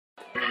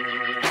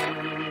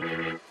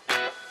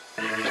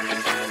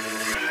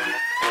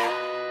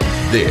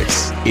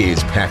This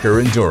is Packer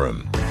and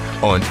Durham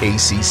on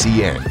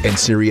ACCN and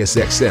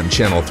SiriusXM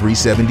Channel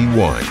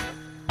 371.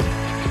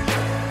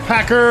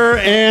 Packer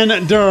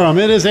and Durham.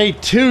 It is a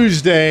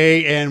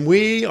Tuesday, and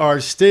we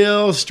are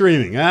still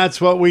streaming. That's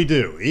what we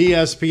do.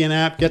 ESPN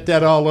app, get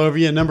that all over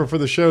you. Number for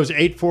the show is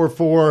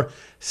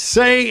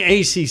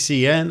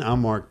 844-SAY-ACCN.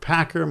 I'm Mark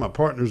Packer. My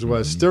partner's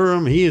Wes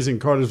Durham. He is in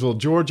Cartersville,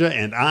 Georgia,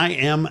 and I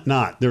am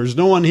not. There's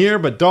no one here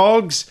but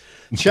dogs.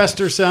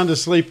 Chester sound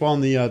asleep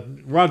on the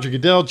Roger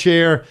Goodell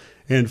chair,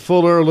 and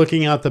Fuller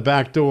looking out the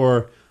back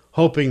door,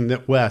 hoping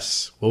that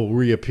Wes will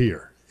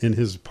reappear in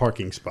his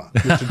parking spot.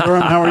 Mr.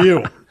 Durham, how are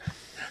you?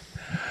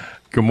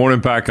 Good morning,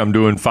 Pack. I'm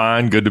doing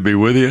fine. Good to be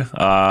with you.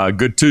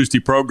 Good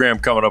Tuesday program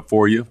coming up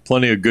for you.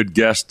 Plenty of good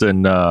guests,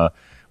 and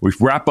we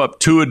wrap up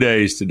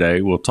two-a-days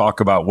today. We'll talk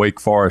about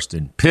Wake Forest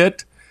and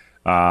Pitt.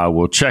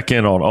 We'll check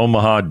in on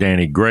Omaha.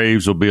 Danny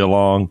Graves will be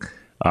along.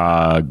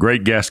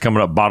 Great guest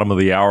coming up bottom of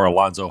the hour.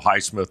 Alonzo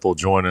Highsmith will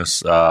join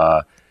us.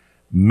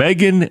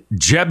 Megan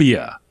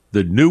Jebbia,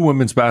 the new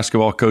women's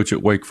basketball coach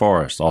at Wake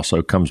Forest,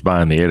 also comes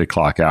by in the 8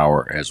 o'clock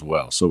hour as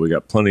well. So we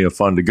got plenty of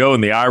fun to go.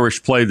 And the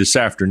Irish play this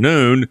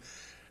afternoon.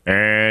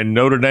 And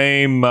Notre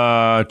Dame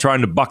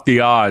trying to buck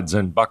the odds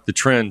and buck the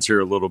trends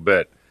here a little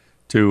bit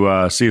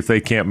to see if they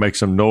can't make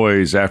some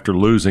noise after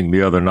losing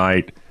the other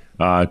night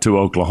to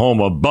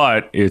Oklahoma.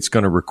 But it's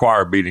going to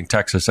require beating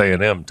Texas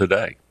A&M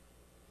today.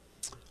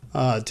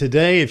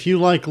 Today, if you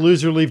like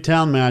loser leave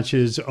town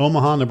matches,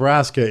 Omaha,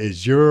 Nebraska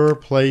is your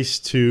place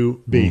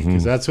to be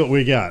because that's what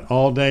we got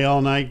all day,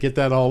 all night. Get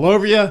that all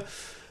over you.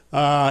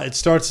 It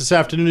starts this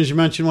afternoon, as you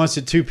mentioned, once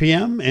at 2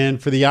 p.m. And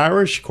for the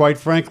Irish, quite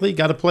frankly,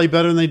 got to play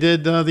better than they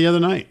did the other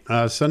night,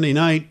 Sunday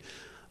night,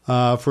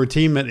 for a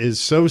team that is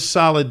so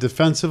solid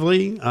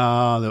defensively,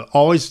 that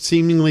always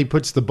seemingly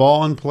puts the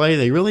ball in play.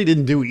 They really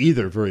didn't do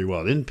either very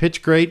well. They didn't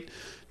pitch great in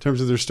terms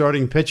of their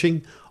starting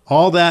pitching.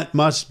 All that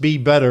must be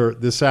better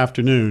this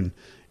afternoon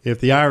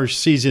if the Irish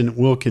season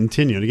will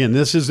continue. And again,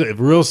 this is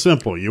real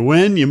simple. You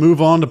win, you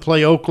move on to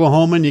play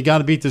Oklahoma, and you got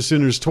to beat the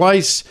Sooners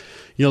twice.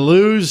 You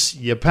lose,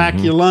 you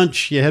pack your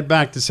lunch, you head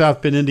back to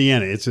South Bend,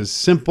 Indiana. It's as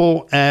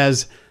simple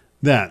as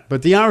that.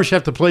 But the Irish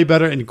have to play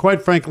better, and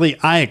quite frankly,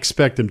 I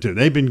expect them to.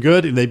 They've been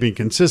good, and they've been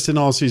consistent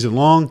all season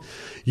long.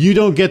 You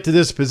don't get to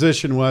this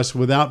position, Wes,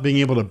 without being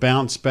able to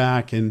bounce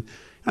back. And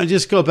I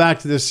just go back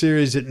to this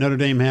series that Notre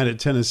Dame had at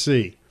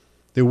Tennessee.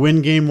 They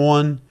win game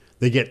one.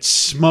 They get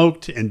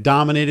smoked and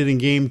dominated in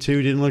game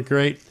two. Didn't look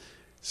great.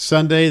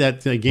 Sunday,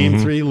 that game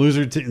three,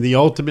 the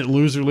ultimate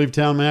loser leave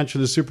town match of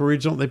the Super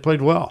Regional, they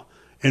played well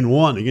and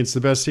won against the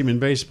best team in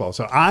baseball.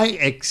 So I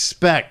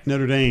expect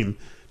Notre Dame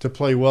to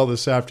play well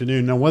this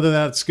afternoon. Now, whether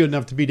that's good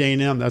enough to beat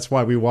A&M, that's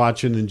why we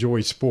watch and enjoy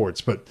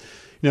sports. But,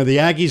 the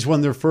Aggies won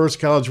their first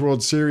College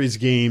World Series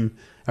game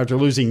after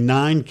losing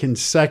 9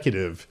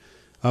 consecutive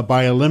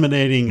by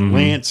eliminating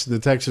Lance and the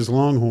Texas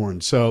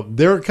Longhorns. So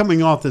they're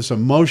coming off this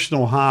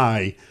emotional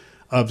high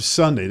of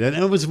Sunday. And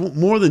it was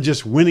more than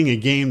just winning a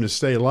game to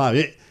stay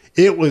alive.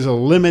 It was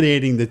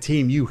eliminating the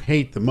team you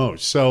hate the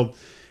most. So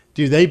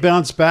do they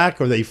bounce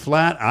back or are they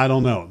flat? I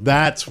don't know.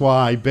 That's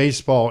why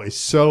baseball is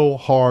so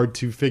hard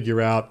to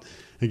figure out.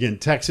 Again,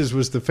 Texas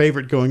was the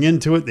favorite going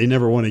into it. They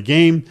never won a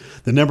game.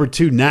 The number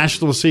 2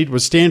 national seed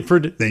was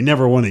Stanford. They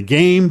never won a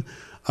game.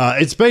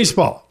 It's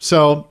baseball.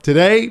 So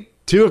today,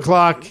 2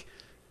 o'clock,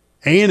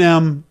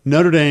 A&M,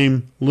 Notre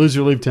Dame,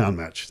 loser leave town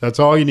match. That's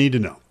all you need to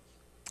know.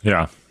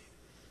 Yeah.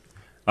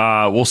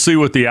 We'll see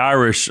what the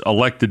Irish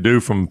elect to do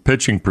from a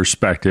pitching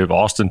perspective.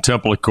 Austin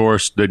Temple, of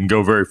course, didn't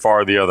go very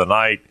far the other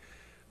night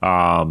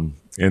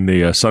in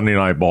the Sunday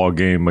night ball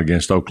game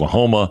against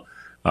Oklahoma.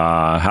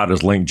 How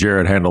does Link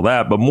Jarrett handle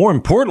that? But more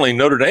importantly,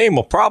 Notre Dame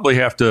will probably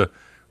have to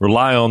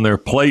rely on their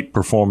plate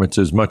performance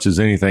as much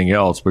as anything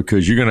else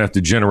because you're going to have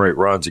to generate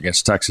runs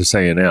against Texas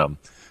A&M.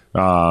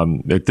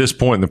 At this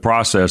point in the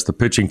process, the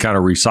pitching kind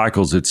of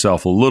recycles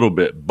itself a little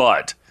bit,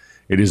 but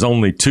it is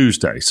only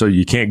Tuesday, so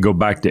you can't go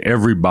back to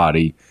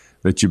everybody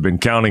that you've been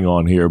counting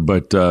on here.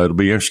 But it'll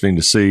be interesting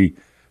to see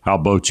how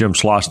both Jim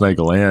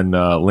Schlossnagle and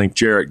Link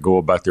Jarrett go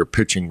about their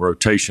pitching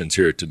rotations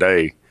here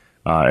today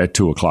at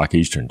 2 o'clock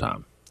Eastern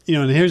time.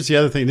 And here's the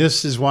other thing.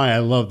 This is why I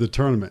love the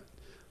tournament.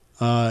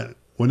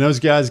 When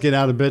those guys get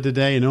out of bed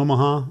today in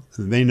Omaha,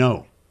 they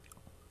know.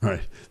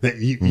 Right. That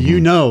you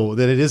know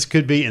that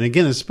could be, and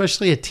again,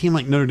 especially a team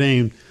like Notre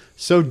Dame,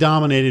 so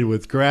dominated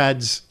with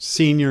grads,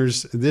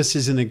 seniors. This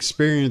is an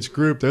experienced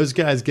group. Those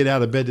guys get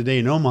out of bed today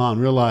in Omaha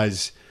and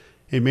realize,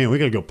 hey, man, we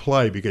got to go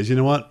play because you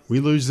know what? We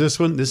lose this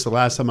one. This is the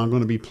last time I'm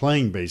going to be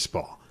playing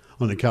baseball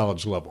on the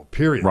college level,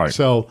 period. Right.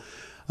 So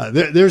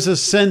there's a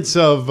sense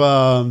of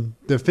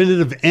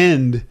definitive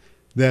end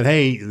that,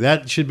 hey,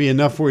 that should be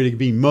enough for you to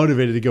be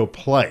motivated to go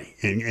play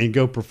and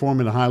go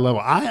perform at a high level.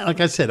 Like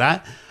I said,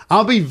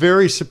 I'll be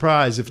very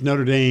surprised if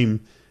Notre Dame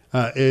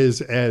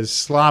is as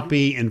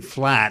sloppy and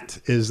flat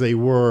as they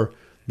were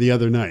the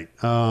other night.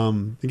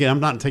 Again, I'm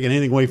not taking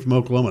anything away from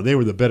Oklahoma. They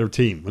were the better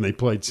team when they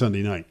played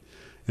Sunday night.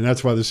 And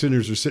that's why the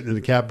Sooners are sitting in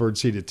the catbird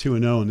seat at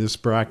 2-0 in this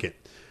bracket.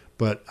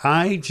 But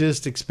I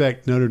just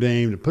expect Notre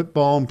Dame to put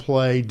ball in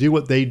play, do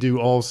what they do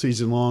all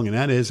season long, and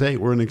that is, hey,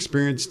 we're an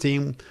experienced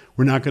team.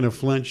 We're not going to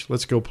flinch.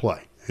 Let's go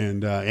play.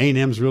 And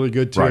A&M's really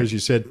good, too, as you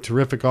said,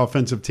 terrific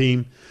offensive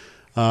team.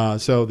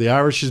 So the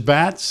Irish's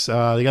bats,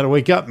 they got to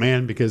wake up,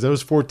 man, because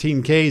those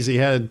 14 Ks he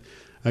had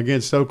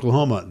against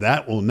Oklahoma,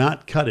 that will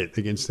not cut it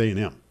against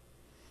A&M.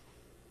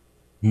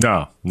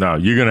 No,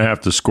 you're going to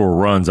have to score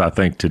runs, I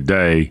think,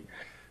 today.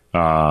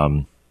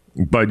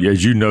 But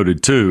as you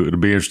noted too, it'll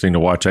be interesting to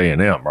watch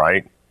A&M,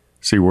 right?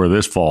 See where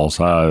this falls.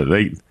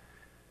 They,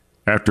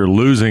 after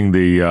losing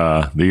the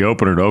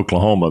opener to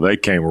Oklahoma, they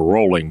came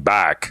rolling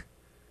back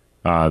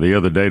the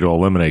other day to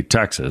eliminate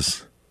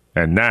Texas,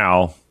 and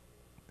now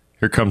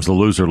here comes the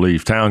loser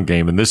leave town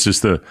game. And this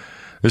is the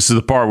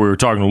part we were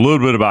talking a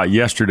little bit about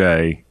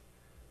yesterday.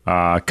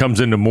 Comes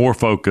into more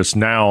focus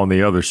now on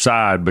the other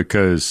side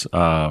because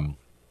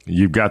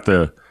you've got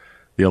the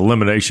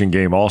elimination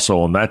game also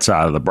on that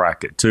side of the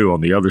bracket too,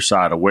 on the other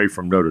side away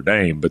from Notre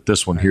Dame. But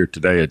this one here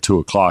today at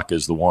 2:00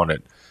 is the one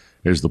that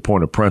is the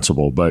point of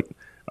principle. But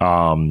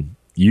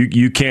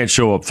you can't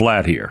show up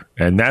flat here,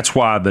 and that's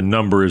why the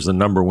number is the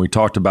number. We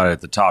talked about it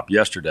at the top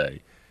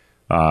yesterday.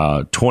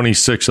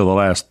 26 of the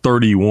last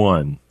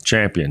 31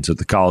 champions at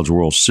the College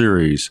World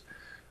Series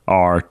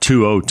are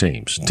 2-0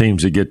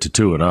 teams that get to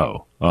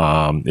 2-0.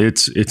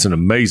 It's an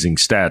amazing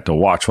stat to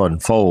watch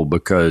unfold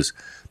because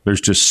there's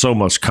just so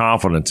much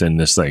confidence in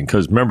this thing.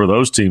 Because remember,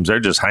 those teams, they're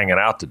just hanging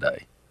out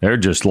today. They're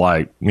just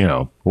like,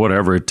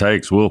 whatever it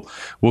takes, we'll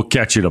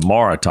catch you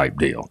tomorrow type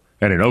deal.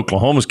 And in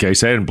Oklahoma's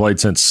case, they hadn't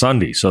played since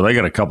Sunday, so they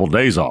got a couple of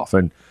days off.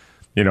 And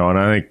and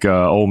I think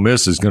Ole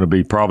Miss is going to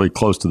be probably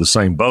close to the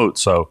same boat.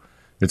 So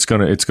it's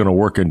gonna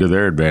work into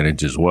their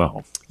advantage as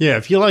well. Yeah,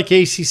 if you like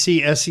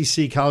ACC,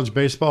 SEC college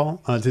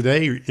baseball,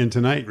 today and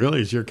tonight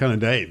really is your kind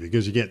of day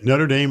because you get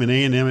Notre Dame and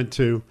A&M at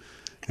 2.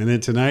 And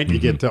then tonight you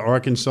get to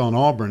Arkansas and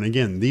Auburn.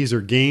 Again, these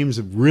are games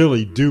that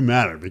really do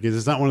matter because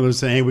it's not one of those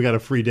saying, hey, we got a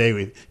free day.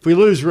 If we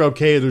lose, we're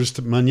okay. There's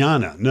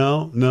mañana.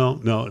 No.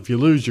 If you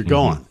lose, you're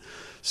gone.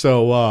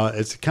 So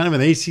it's kind of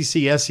an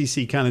ACC,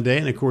 SEC kind of day.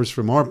 And, of course,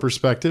 from our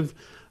perspective,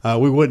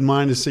 we wouldn't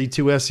mind to see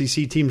 2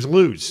 SEC teams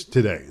lose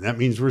today. That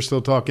means we're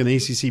still talking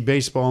ACC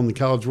baseball in the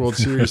College World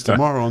Series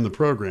tomorrow on the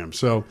program.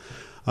 So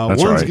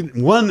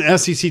one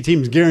SEC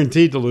team is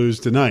guaranteed to lose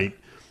tonight.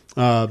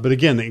 But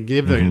again, they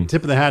give the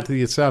tip of the hat to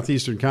the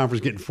Southeastern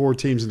Conference, getting 4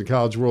 teams in the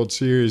College World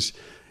Series.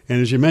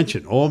 And as you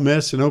mentioned, Ole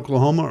Miss and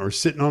Oklahoma are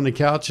sitting on the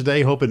couch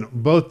today, hoping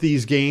both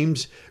these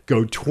games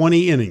go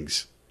 20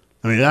 innings.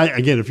 I mean,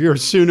 again, if you're a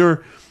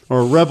Sooner or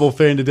a Rebel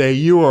fan today,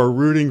 you are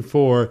rooting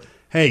for,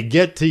 hey,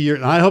 get to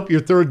your. I hope your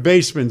third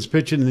baseman's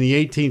pitching in the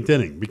 18th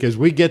inning because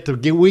we get the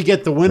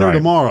winner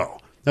tomorrow.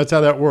 That's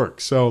how that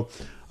works. So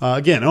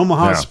again,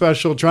 Omaha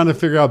special. Trying to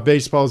figure out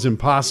baseball is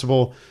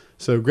impossible.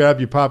 So grab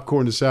your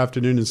popcorn this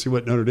afternoon and see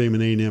what Notre Dame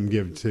and A&M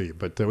give to you.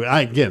 But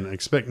I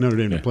expect Notre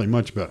Dame to play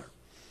much better.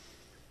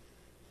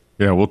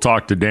 Yeah, we'll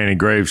talk to Danny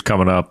Graves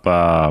coming up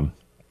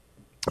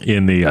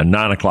in the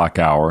 9 o'clock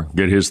hour,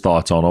 get his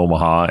thoughts on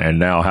Omaha and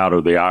now how do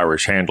the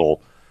Irish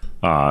handle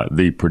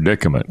the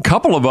predicament.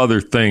 Couple of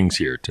other things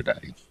here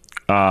today.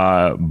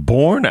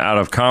 Born out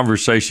of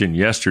conversation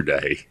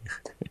yesterday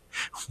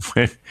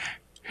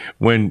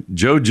when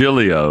Joe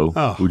Giglio,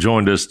 who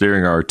joined us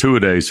during our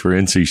two-a-days for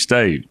NC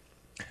State,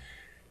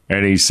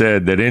 and he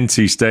said that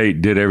NC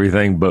State did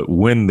everything but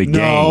win the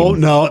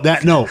game.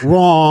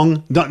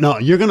 Wrong. No,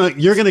 you're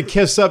gonna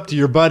kiss up to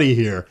your buddy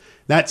here.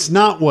 That's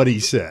not what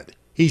he said.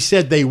 He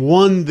said they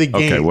won the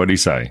game. Okay, what did he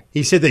say?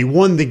 He said they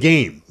won the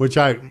game, which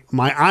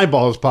my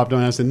eyeballs popped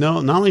on. I said,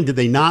 no, not only did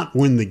they not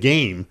win the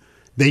game,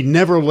 they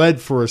never led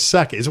for a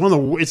second.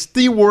 It's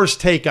the worst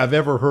take I've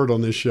ever heard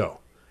on this show.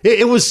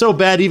 It was so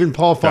bad, even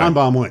Paul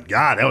Feinbaum went,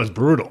 God, that was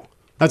brutal.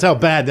 That's how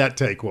bad that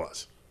take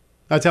was.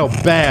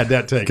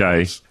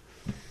 Was.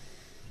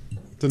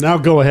 So now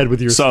go ahead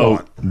with your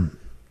thought.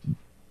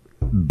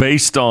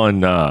 Based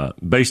on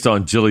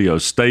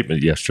Giglio's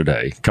statement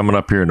yesterday, coming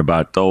up here in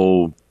about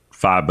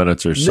 5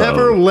 minutes or so.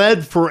 Never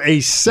led for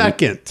a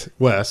second,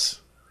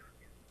 Wes.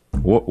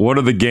 What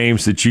are the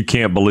games that you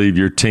can't believe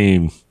your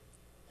team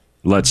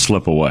let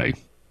slip away?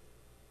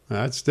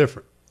 That's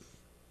different.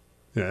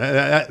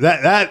 Yeah,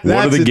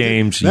 what are the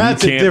games you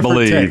can't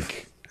believe?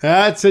 Take.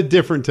 That's a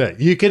different take.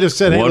 You could have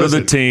said, hey, what are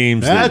the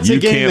teams that you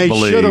can't believe? That's a game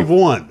they should have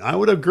won. I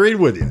would have agreed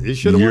with you. You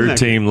should have won that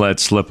team game.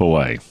 Let slip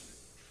away.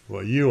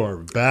 Well, you are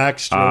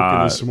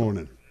backstroking this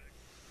morning.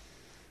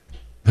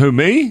 Who,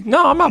 me?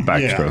 No, I'm not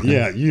backstroking.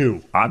 Yeah,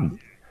 you.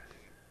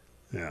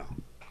 Yeah.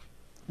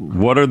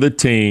 What are the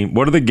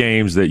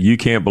games that you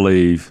can't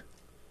believe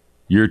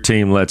your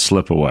team let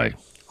slip away?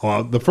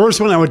 Well, the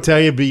first one I would tell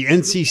you would be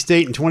NC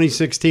State in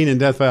 2016 in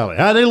Death Valley.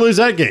 How did they lose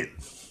that game?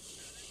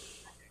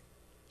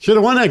 Should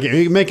have won that game.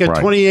 You can make a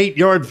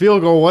 28-yard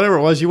field goal, whatever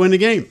it was, you win the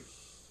game.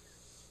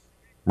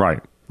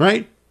 Right.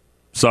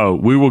 So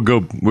we're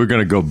going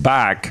to go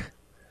back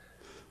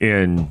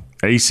in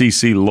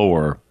ACC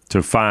lore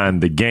to find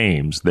the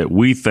games that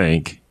we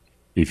think,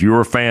 if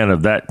you're a fan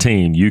of that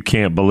team, you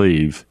can't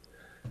believe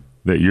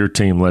that your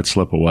team let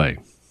slip away.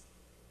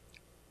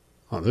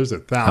 Oh, there's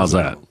 1,000. How's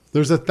that? Of them.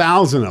 There's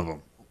 1,000 of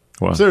them.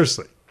 Well,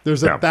 Seriously,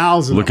 there's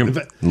 1,000.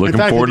 Looking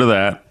forward to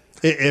that.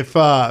 In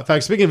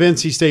fact, speaking of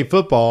NC State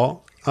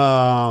football,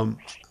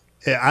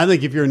 I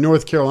think if you're a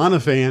North Carolina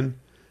fan,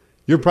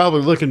 you're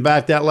probably looking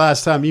back that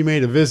last time you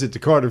made a visit to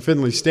Carter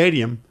Finley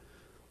Stadium,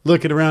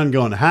 looking around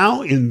going,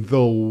 how in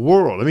the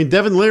world? I mean,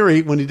 Devin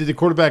Leary, when he did the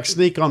quarterback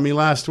sneak on me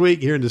last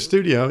week here in the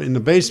studio, in the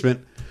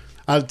basement,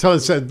 I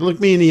said, look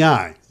me in the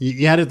eye.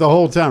 You had it the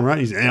whole time, right?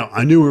 He said,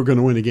 I knew we were going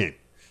to win the game.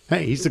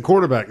 Hey, he's the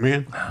quarterback,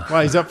 man.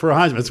 Why he's up for a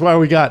Heisman. That's why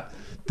we got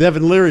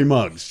Devin Leary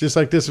mugs, just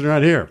like this one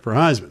right here for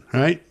Heisman,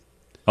 right?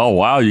 Oh,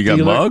 wow. You got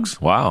mugs?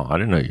 Wow. I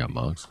didn't know you got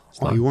mugs.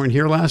 Oh, you weren't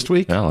here last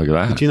week? Yeah, look at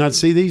that. Did you not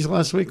see these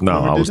last week?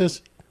 No,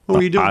 What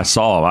were you doing? I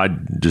saw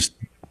them.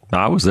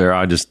 I was there.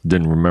 I just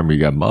didn't remember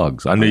you got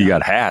mugs. I knew you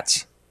got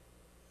hats.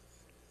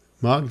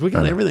 Mugs? We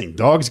got everything.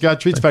 Dogs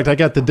got treats. In fact, I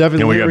got the Devin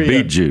And we Leary. got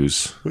beet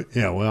juice.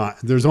 Yeah, well,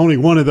 there's only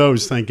one of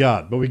those, thank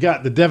God. But we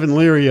got the Devin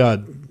Leary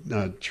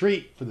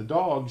treat for the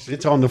dogs.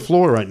 It's on the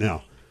floor right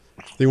now.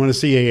 If they want to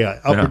see a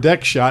upper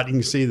deck shot, you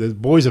can see the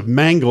boys have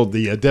mangled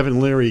the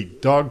Devin Leary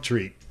dog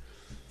treat.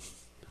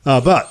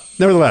 But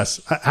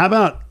nevertheless, how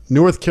about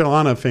North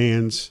Carolina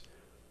fans,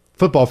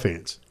 football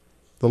fans?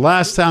 The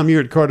last time you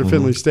were at Carter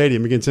Finley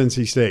Stadium against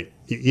NC State,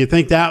 you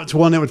think that's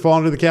one that would fall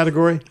into the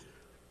category?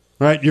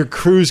 Right? You're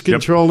cruise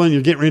controlling,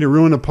 you're getting ready to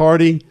ruin a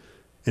party,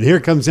 and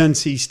here comes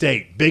NC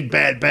State. Big,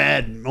 bad.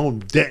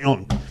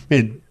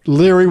 Man,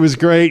 Leary was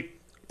great.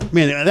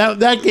 Man,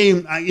 that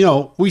game,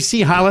 we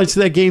see highlights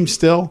of that game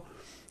still,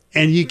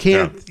 and you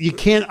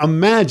can't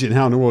imagine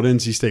how in the world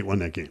NC State won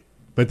that game.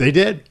 But they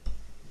did.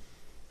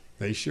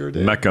 They sure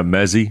did. Mecca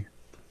Mezzi.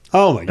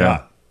 Oh, my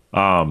God.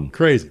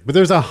 Crazy. But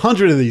there's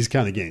 100 of these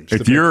kind of games.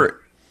 If you're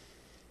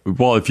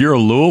a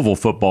Louisville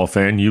football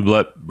fan, you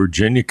let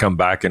Virginia come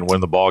back and win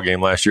the ball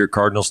game last year at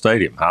Cardinal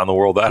Stadium. How in the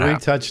world that 3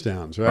 happened?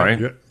 touchdowns,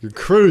 right? Right? You're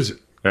cruising.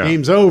 Yeah.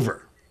 Game's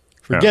over.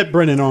 Forget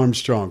Brennan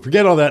Armstrong.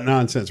 Forget all that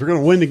nonsense. We're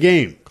going to win the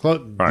game.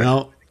 Right.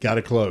 No, got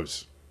to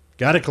close.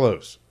 Got to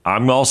close.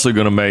 I'm also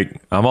going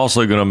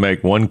to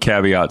make one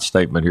caveat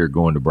statement here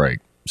going to break.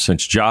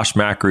 Since Josh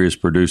Macri is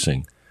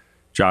producing,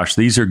 Josh,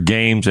 these are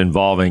games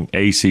involving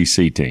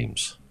ACC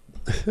teams.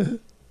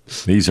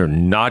 These are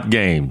not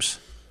games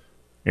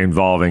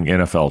involving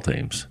NFL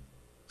teams.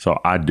 So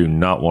I do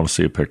not want to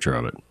see a picture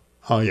of it.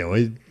 Oh, yeah.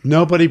 Well,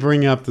 nobody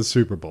bring up the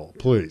Super Bowl.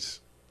 Please.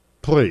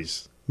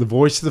 Please. The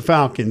voice of the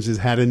Falcons has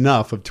had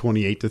enough of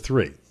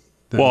 28-3.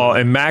 Well,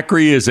 and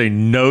Macri is a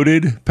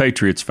noted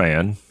Patriots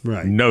fan.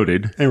 Right.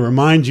 Noted. And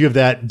remind you of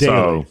that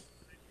daily.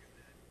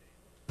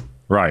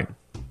 Right.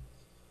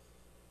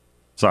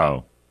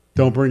 So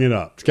don't bring it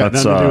up. It's got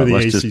nothing to do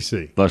with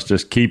the ACC. Let's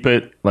just keep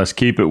it. Let's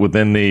keep it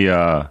within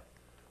the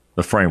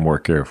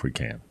framework here if we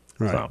can.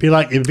 Right. So.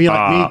 It'd be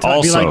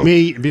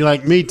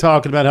like me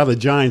talking about how the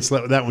Giants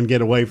let that one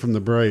get away from the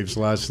Braves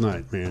last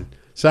night, man.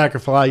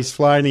 Sacrifice,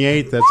 fly in the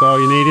 8th. That's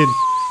all you needed.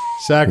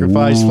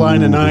 Sacrifice, fly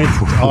in the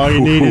 9th. All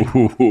you needed.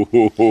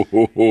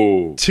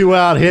 2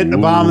 out, hitting the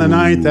bottom of the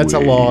 9th. That's a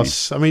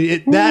loss. I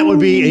mean, that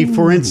would be a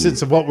for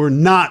instance of what we're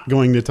not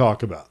going to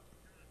talk about.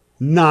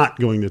 Not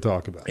going to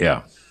talk about.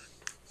 Yeah.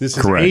 This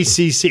is correct.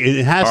 ACC.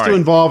 It has to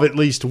involve at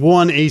least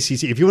one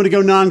ACC. If you want to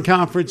go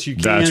non-conference, you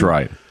can. That's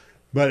right.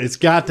 But it's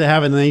got to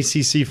have an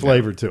ACC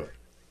flavor to it.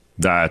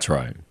 That's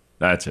right.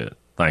 That's it.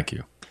 Thank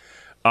you.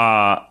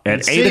 At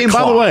 8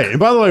 o'clock. And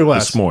by the way,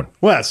 Wes. This morning.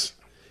 Wes,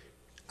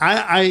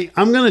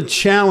 I'm going to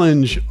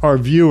challenge our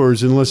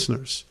viewers and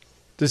listeners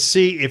to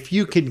see if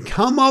you can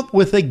come up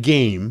with a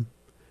game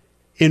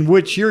in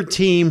which your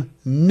team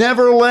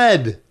never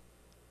led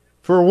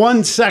for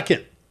 1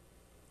 second.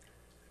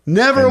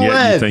 Never and yet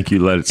led. You think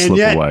you let it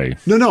slip away.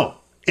 No.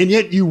 And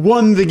yet you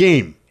won the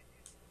game.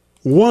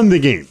 Won the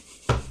game.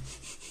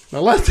 Now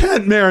let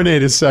that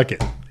marinate a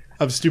second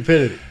of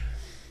stupidity.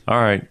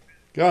 All right.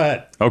 Go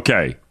ahead.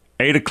 Okay.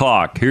 8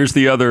 o'clock. Here's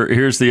the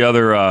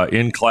other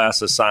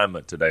in-class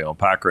assignment today on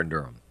Packer and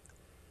Durham.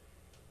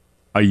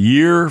 A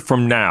year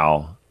from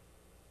now,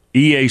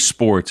 EA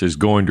Sports is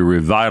going to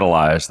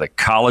revitalize the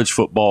college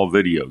football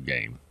video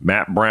game.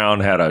 Matt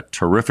Brown had a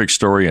terrific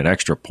story in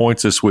Extra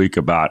Points this week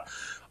about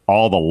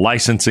all the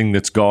licensing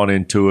that's gone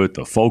into it,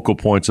 the focal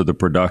points of the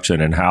production,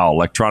 and how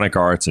Electronic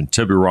Arts and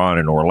Tiburon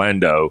and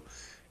Orlando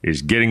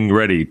is getting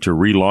ready to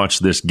relaunch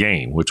this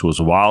game, which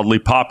was wildly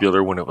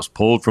popular when it was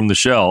pulled from the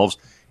shelves,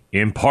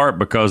 in part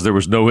because there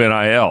was no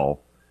NIL.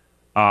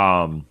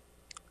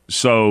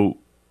 So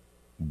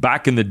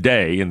back in the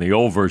day, in the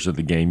old version of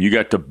the game, you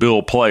got to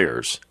build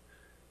players.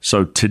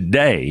 So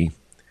today,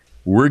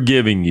 we're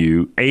giving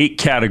you 8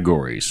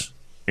 categories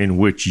in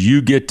which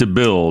you get to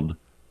build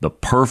the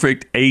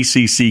perfect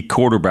ACC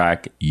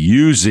quarterback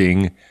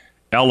using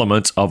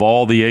elements of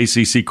all the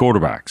ACC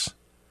quarterbacks.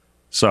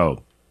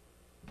 So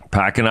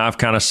Pack and I have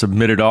kind of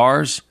submitted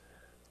ours.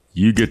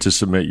 You get to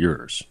submit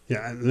yours.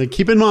 Yeah,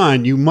 keep in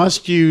mind, you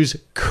must use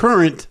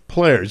current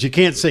players. You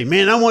can't say,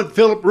 man, I want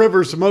Phillip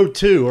Rivers from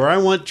 02 or I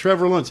want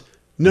Trevor Lawrence.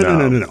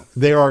 No.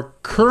 They are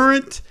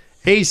current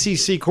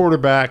ACC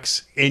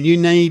quarterbacks, and you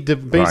need to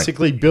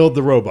basically build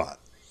the robot.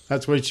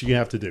 That's what you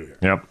have to do here.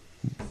 Yep.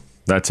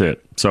 That's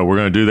it. So we're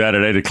going to do that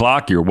at 8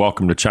 o'clock. You're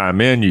welcome to chime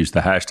in. Use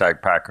the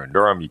hashtag Packer and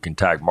Durham. You can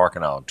tag Mark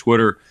and I on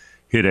Twitter.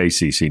 Hit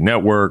ACC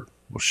Network.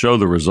 We'll show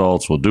the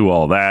results. We'll do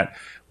all that.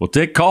 We'll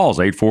take calls,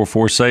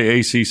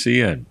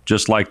 844-SAY-ACCN.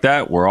 Just like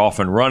that, we're off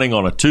and running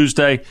on a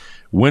Tuesday.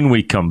 When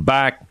we come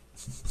back,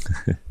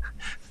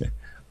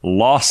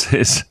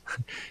 losses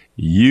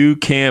you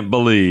can't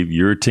believe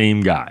your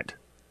team got.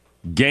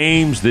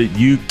 Games that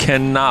you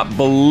cannot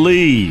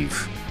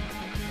believe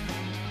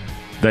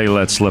they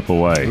let slip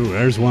away. Ooh,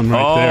 there's one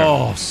right there.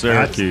 Oh,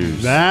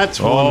 Syracuse. That's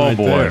one right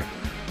there.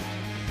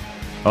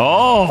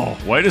 Oh,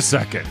 wait a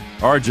second.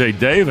 R.J.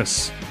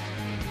 Davis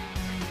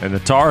and the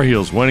Tar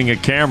Heels winning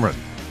at Cameron.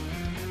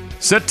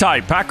 Sit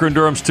tight. Packer and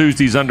Durham's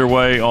Tuesdays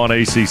underway on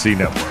ACC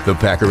Network. The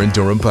Packer and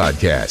Durham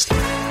Podcast.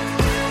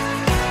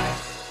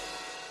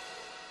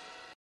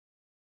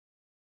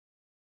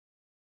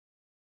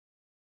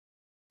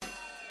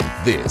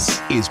 This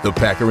is the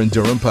Packer and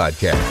Durham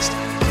Podcast.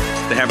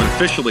 They haven't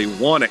officially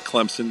won at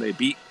Clemson. They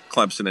beat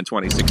Clemson in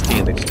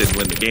 2016. They just didn't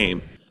win the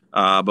game.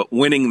 But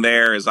winning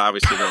there is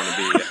obviously going to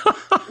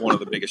be one of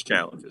the biggest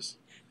challenges.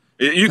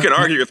 You can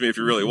argue with me if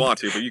you really want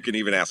to, but you can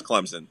even ask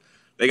Clemson.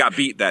 They got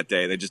beat that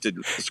day. They just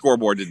didn't. The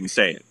scoreboard didn't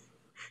say it.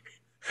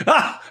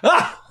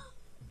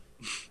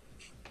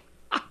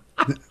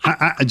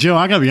 Joe,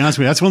 I got to be honest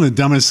with you. That's one of the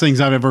dumbest things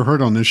I've ever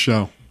heard on this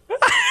show.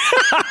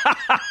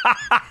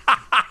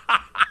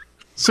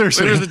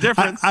 Seriously, But there's a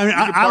difference.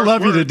 I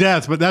love you to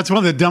death, but that's one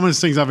of the dumbest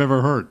things I've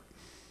ever heard.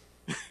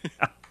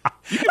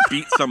 You can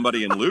beat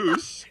somebody and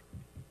lose.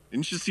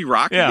 Didn't you see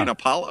Rocky and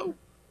Apollo?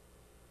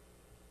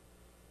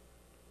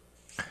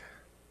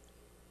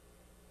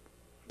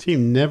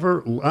 Team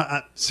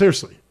never,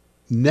 seriously,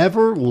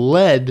 never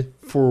led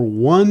for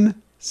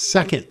 1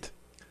 second.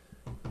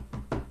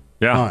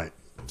 Yeah. All right.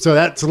 So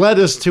that's led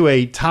us to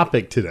a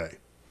topic today.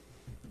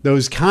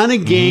 Those kind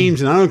of games,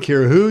 and I don't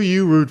care who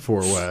you root for,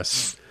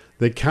 Wes,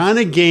 the kind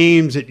of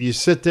games that you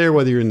sit there,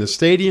 whether you're in the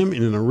stadium,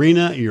 in an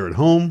arena, you're at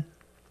home,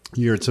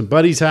 you're at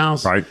somebody's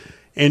house, Right.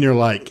 and you're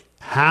like,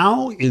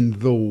 how in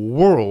the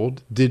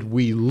world did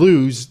we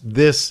lose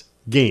this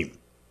game?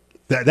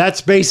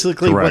 That's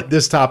basically Correct. what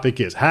this topic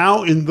is.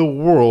 How in the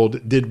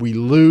world did we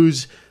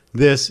lose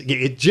this?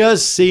 It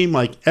just seemed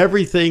like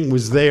everything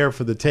was there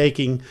for the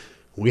taking.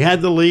 We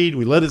had the lead.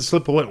 We let it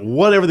slip away.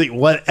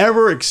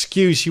 Whatever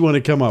excuse you want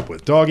to come up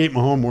with.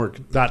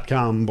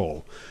 Dog8myhomework.com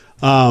bowl.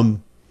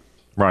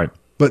 Right.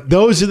 But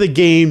those are the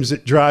games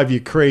that drive you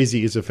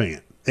crazy as a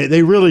fan.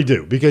 They really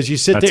do, because you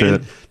sit That's there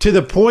it. and to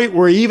the point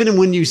where even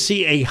when you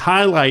see a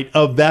highlight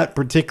of that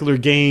particular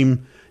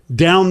game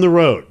down the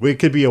road, it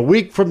could be a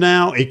week from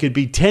now, it could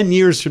be 10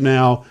 years from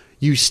now,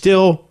 you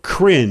still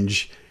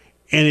cringe.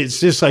 And it's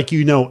just like,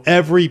 you know,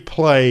 every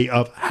play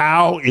of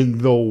how in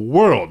the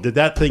world did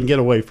that thing get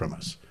away from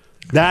us?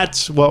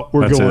 That's what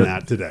we're going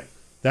at today.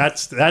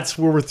 That's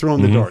where we're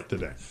throwing the dart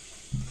today.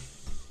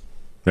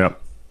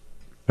 Yep.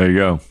 There you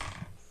go.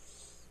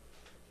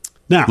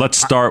 Now, Let's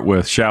start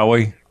with, shall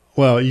we?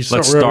 well, you start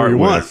Let's wherever start you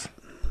want. with.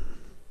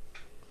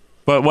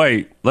 But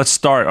wait, let's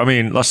start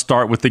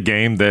with the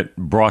game that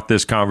brought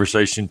this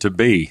conversation to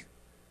be.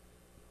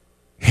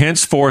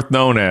 Henceforth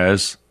known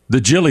as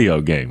the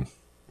Giglio game.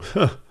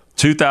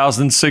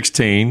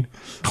 2016,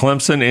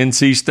 Clemson,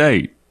 NC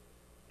State.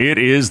 It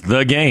is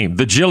the game,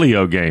 the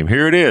Giglio game.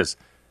 Here it is.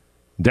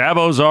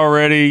 Dabo's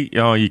already,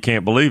 you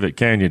can't believe it,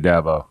 can you,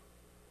 Dabo?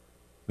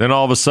 Then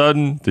all of a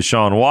sudden,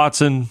 Deshaun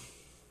Watson.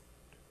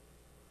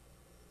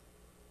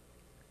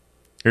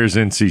 Here's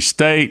NC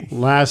State.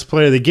 Last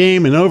play of the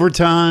game in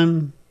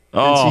overtime.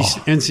 Oh.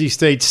 NC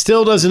State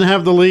still doesn't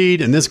have the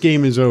lead, and this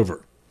game is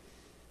over.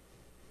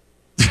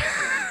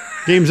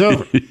 Game's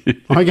over.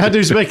 All you got to do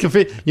is make make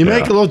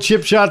a little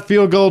chip shot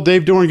field goal.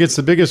 Dave Doeren gets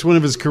the biggest win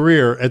of his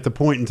career at the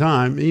point in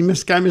time.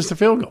 Missed a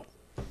field goal.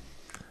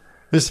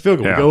 Missed a field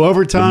goal. Yeah. Go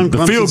overtime. The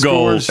Clemson field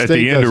goal scores, at State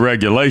the end of doesn't.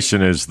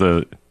 regulation is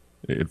the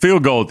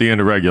field goal at the end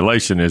of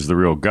regulation is the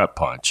real gut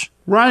punch,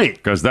 Right.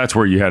 because that's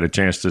where you had a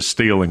chance to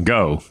steal and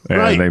go, and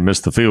Right. they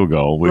missed the field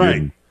goal. We Right.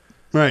 didn't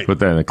Right. put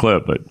that in the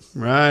clip, but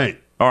Right.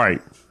 all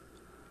right.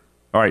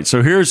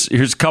 So here's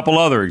a couple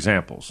other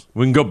examples.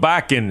 We can go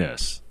back in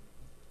this.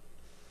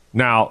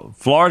 Now,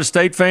 Florida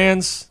State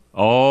fans,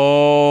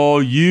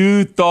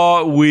 you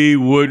thought we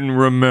wouldn't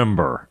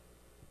remember.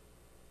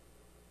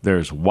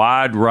 There's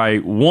wide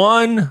right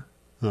 1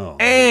 Oh.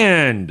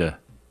 and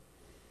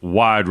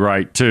wide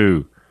right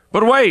 2.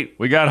 But wait,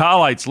 we got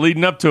highlights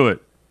leading up to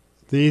it.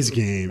 These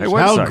games. Hey,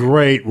 wait a How second.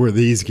 great were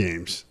these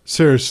games?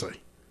 Seriously.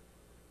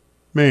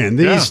 Man,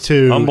 these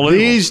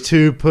unbelievable.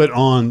 two put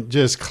on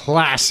just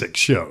classic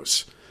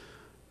shows.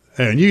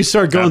 And you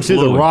start going through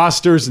the Absolutely.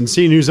 rosters and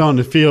seeing who's on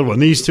the field when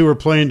these two are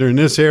playing during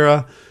this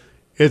era.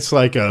 It's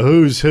like a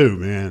who's who,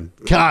 man.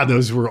 God,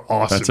 those were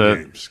awesome That's it.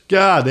 games.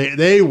 God,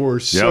 they were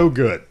so Yep.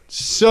 good.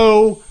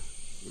 So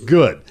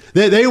good.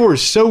 They were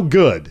so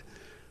good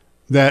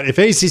that if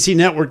ACC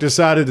Network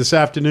decided this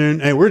afternoon,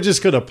 hey, we're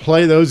just going to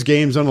play those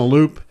games on a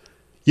loop,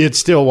 you'd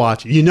still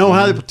watch it. You know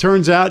how it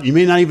turns out. You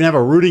may not even have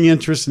a rooting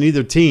interest in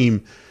either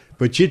team,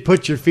 but you'd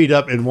put your feet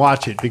up and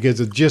watch it because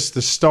of just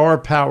the star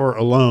power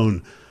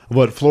alone of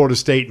what Florida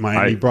State and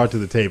Miami brought to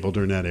the table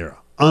during that era.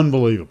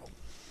 Unbelievable.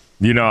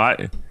 You know,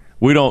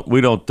 we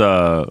don't.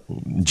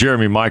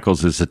 Jeremy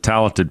Michaels is a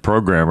talented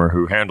programmer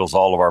who handles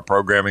all of our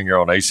programming here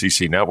on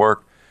ACC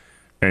Network,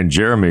 and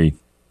Jeremy,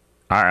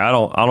 I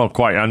don't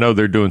quite. I know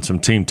they're doing some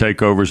team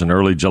takeovers in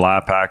early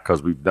July pack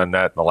because we've done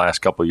that in the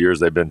last couple of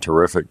years. They've been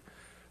terrific.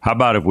 How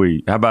about if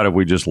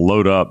we just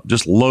load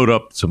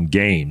up some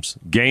games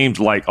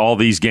like all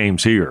these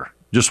games here.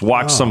 Just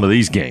watch some of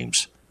these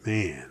games.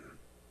 Man,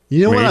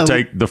 you know what?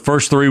 Take the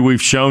first 3 we've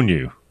shown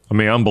you. I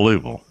mean,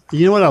 unbelievable.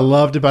 You know what I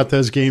loved about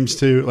those games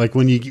too? Like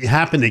when you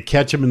happen to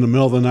catch them in the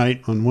middle of the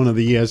night on one of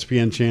the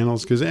ESPN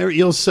channels, because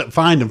you'll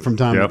find them from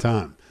time to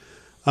time.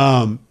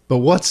 But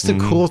what's the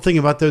cool thing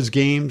about those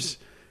games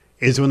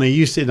is when they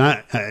used to,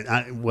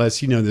 and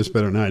Wes, you know this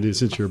better than I do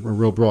since you're a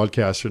real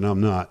broadcaster and I'm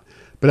not.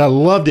 But I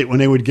loved it when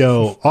they would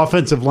go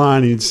offensive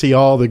line and you'd see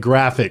all the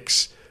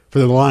graphics for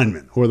the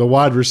linemen or the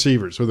wide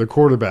receivers or the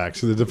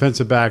quarterbacks or the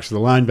defensive backs or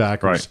the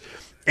linebackers. Right.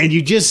 And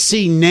you just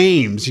see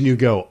names and you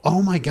go,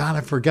 oh, my God,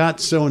 I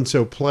forgot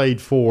so-and-so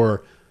played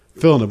for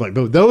fill in the blank.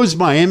 But those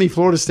Miami,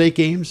 Florida State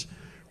games,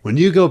 when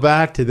you go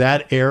back to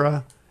that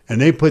era and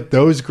they put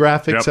those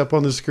graphics up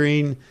on the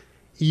screen,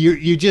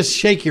 you just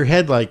shake your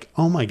head like,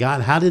 oh, my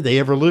God, how did they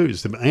ever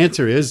lose? The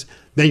answer is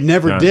they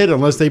never did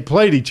unless they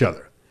played each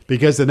other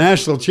because the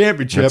national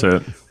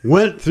championship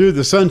went through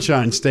the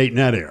Sunshine State in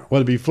that era.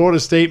 Whether it be Florida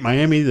State,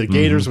 Miami, the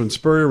Gators when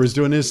Spurrier was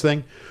doing his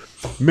thing.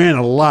 Man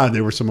alive,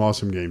 they were some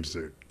awesome games,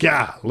 dude.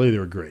 Golly, they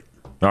were great.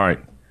 All right.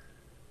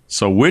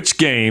 So which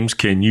games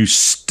can you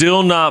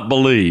still not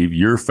believe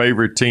your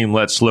favorite team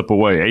let slip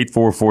away?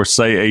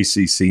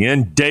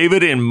 844-SAY-ACCN.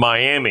 David in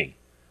Miami.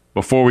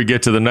 Before we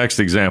get to the next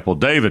example.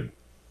 David.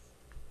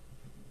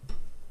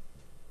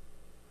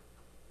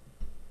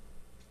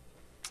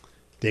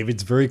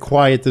 David's very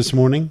quiet this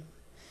morning.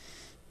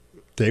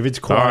 David's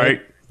quiet. All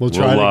right.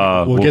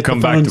 We'll get come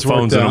the back to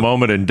phones in a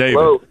moment. And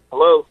David.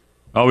 Hello.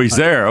 Oh, he's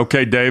there.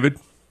 Okay, David.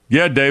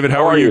 Yeah, David,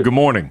 how are you? Good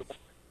morning.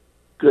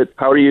 Good.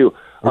 How are you?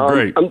 We're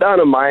great. I'm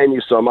down in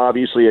Miami, so I'm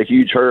obviously a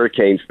huge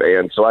Hurricanes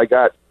fan. So I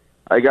got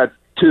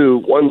 2.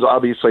 One's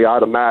obviously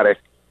automatic,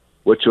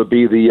 which would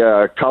be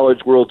the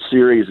College World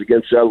Series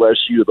against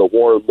LSU, the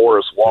Warren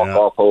Morris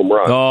walk-off home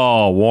run.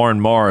 Oh, Warren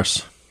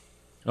Morris.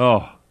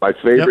 Oh. My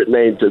favorite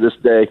name to this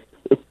day.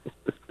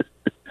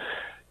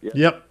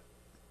 Yep.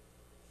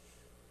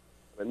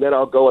 And then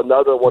I'll go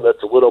another one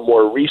that's a little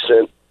more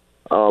recent.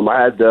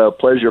 I had the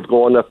pleasure of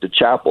going up to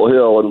Chapel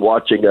Hill and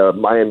watching a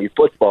Miami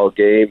football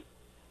game,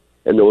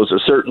 and there was a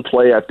certain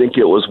play, I think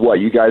it was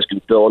you guys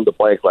can fill in the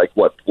blank,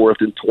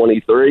 4th and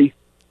 23?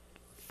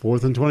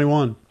 4th and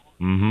 21.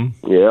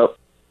 Mm-hmm. Yep.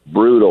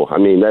 Brutal. I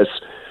mean, it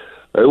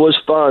was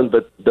fun,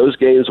 but those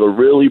games were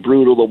really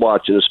brutal to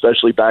watch, and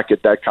especially back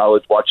at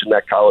watching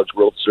that College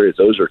World Series.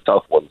 Those are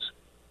tough ones.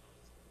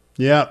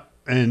 Yeah.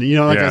 And,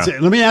 I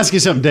said, let me ask you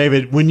something,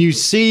 David. When you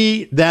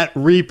see that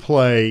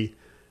replay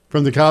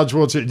from the College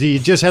World Series, do you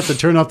just have to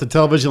turn off the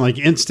television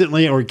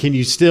instantly, or can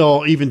you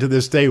still, even to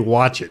this day,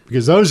 watch it?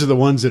 Because those are the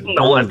ones that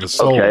burn the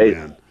soul,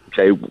 man.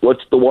 Okay,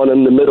 what's the one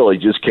in the middle? He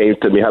just came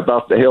to me. How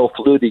about the Hail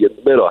Flutie in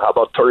the middle? How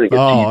about turning the TV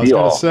off? I was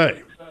going to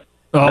say.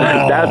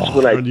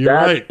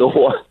 That's the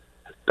one.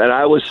 And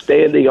I was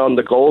standing on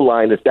the goal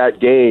line at that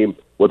game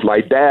with my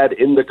dad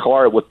in the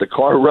car with the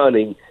car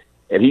running,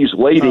 and he's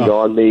waiting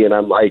on me, and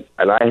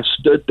I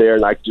stood there,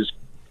 and I just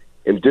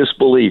in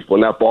disbelief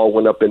when that ball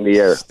went up in the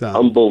air. Stop.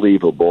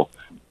 Unbelievable.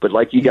 But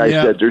like you guys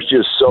said, there's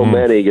just so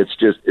many.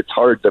 It's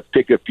hard to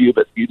pick a few,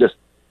 but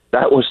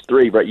that was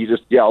 3, right?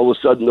 All of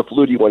a sudden the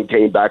Flutie one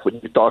came back when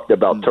you talked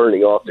about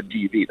turning off the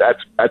TV.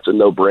 That's a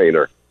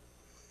no-brainer.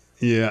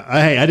 Yeah.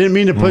 Hey, I didn't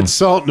mean to put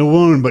salt in the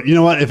wound, but you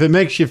know what? If it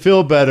makes you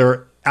feel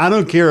better, I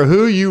don't care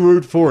who you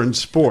root for in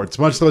sports,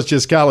 much less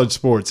just college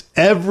sports.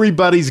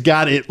 Everybody's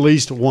got at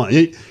least one.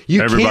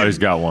 Everybody's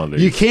got one of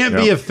these. You can't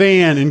be a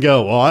fan and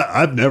go, well,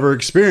 I've never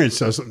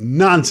experienced this.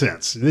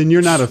 Nonsense. Then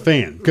you're not a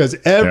fan. Because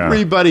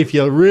everybody, if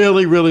you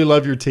really, really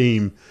love your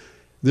team,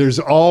 there's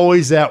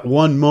always that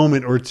one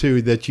moment or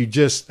two that you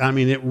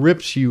it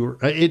rips you.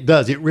 It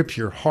does. It rips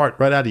your heart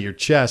right out of your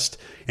chest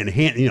and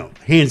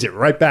hands it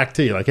right back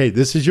to you. Like, hey,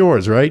 this is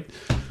yours, right?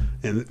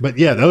 But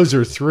those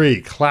are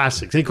 3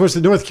 classics. And of course, the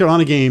North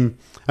Carolina game,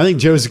 I think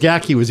Joe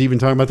Zagacki was even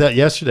talking about that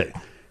yesterday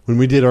when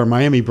we did our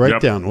Miami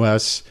breakdown,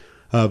 Wes,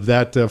 of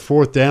that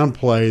 4th down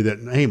play that,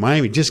 hey,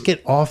 Miami, just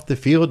get off the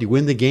field. You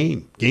win the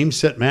game. Game,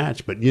 set,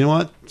 match. But you know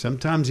what?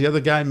 Sometimes the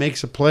other guy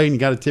makes a play and you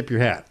got to tip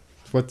your hat.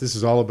 That's what this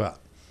is all about.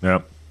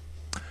 Yep.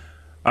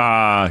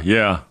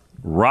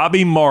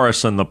 Robbie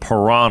Morrison, the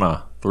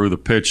Piranha, threw the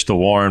pitch to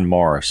Warren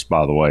Morris,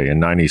 by the way, in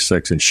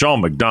 96. And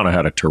Sean McDonough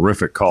had a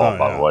terrific call,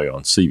 by the way,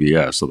 on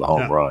CBS of the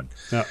home run.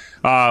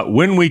 Yeah.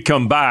 When we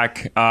come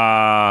back,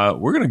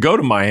 we're going to go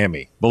to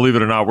Miami. Believe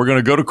it or not, we're going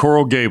to go to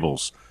Coral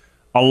Gables.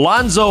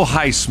 Alonzo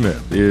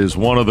Highsmith is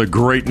one of the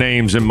great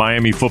names in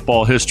Miami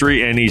football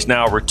history, and he's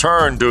now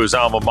returned to his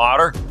alma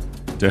mater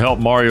to help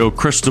Mario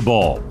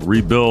Cristobal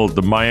rebuild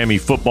the Miami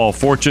football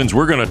fortunes.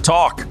 We're going to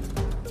talk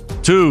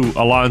to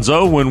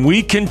Alonzo when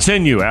we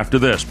continue after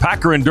this.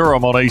 Packer and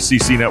Durham on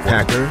ACC Network.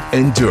 Packer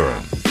and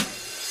Durham.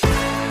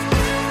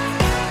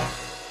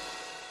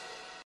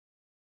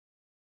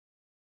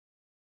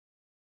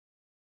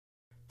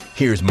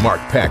 Here's Mark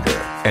Packer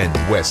and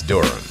Wes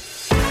Durham.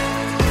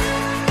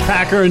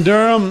 Packer and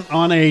Durham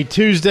on a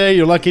Tuesday.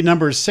 Your lucky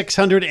number is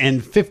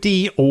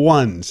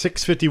 651.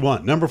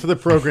 651. Number for the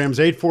program is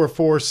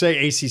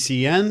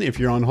 844-SAY-ACCN. If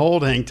you're on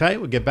hold, hang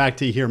tight. We'll get back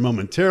to you here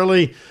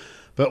momentarily.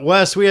 But,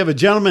 Wes, we have a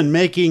gentleman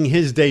making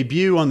his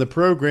debut on the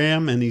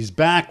program, and he's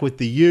back with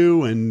the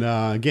U. And,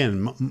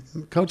 again,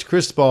 Coach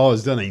Cristobal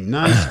has done a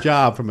nice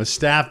job from a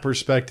staff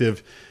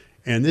perspective,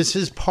 and this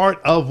is part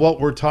of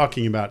what we're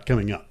talking about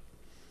coming up.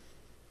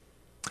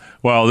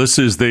 Well, this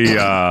is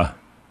the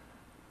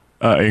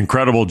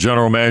incredible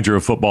general manager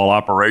of football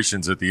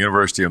operations at the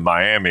University of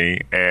Miami,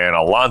 and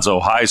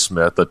Alonzo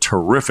Highsmith, a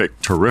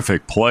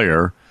terrific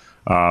player,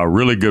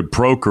 really good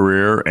pro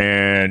career.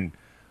 And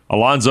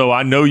Alonzo,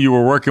 I know you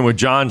were working with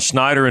John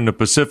Schneider in the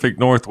Pacific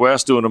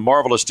Northwest, doing a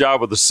marvelous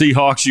job with the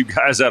Seahawks. You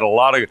guys had a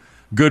lot of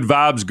good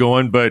vibes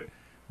going. But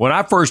when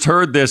I first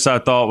heard this, I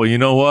thought, well, you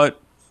know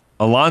what?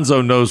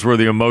 Alonzo knows where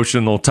the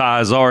emotional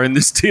ties are in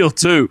this deal,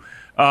 too.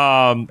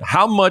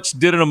 How much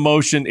did an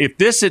emotion, if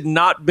this had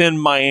not been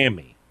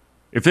Miami,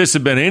 if this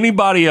had been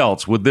anybody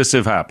else, would this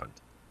have happened?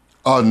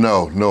 Oh,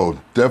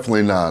 no,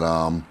 definitely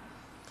not.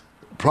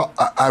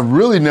 I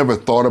really never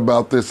thought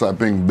about this. I've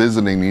been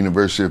visiting the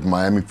University of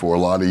Miami for a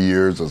lot of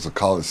years as a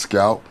college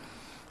scout.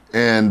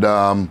 And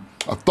I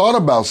thought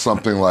about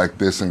something like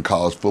this in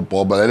college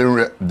football, but I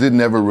didn't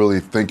ever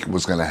really think it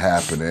was going to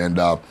happen. And,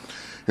 I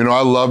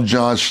love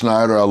John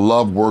Schneider. I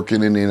love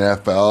working in the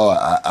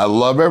NFL. I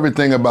love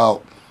everything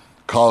about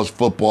college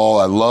football.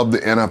 I love the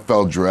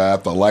NFL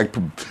draft. I like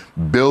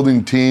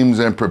building teams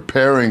and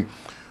preparing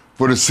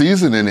for the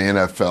season in the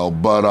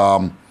NFL.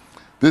 But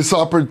this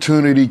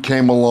opportunity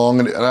came along,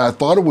 and I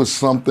thought it was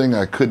something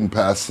I couldn't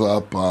pass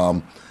up.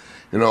 An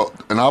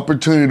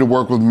opportunity to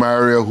work with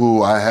Mario,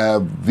 who I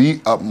have the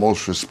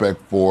utmost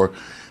respect for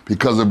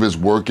because of his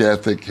work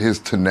ethic, his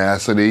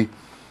tenacity.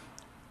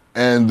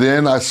 And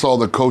then I saw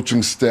the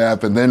coaching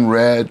staff, and then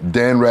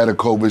Dan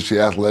Radakovich, the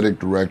athletic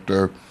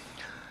director.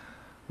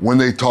 When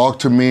they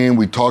talked to me and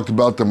we talked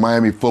about the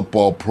Miami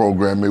football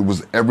program, it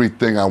was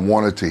everything I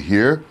wanted to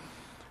hear.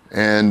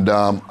 And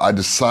I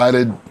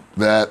decided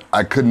that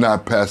I could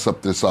not pass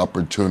up this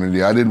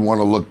opportunity. I didn't want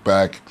to look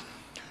back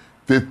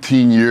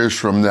 15 years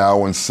from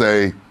now and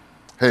say,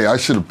 hey, I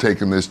should have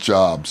taken this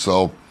job.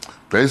 So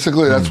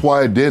basically that's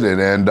why I did it.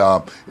 And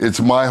it's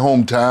my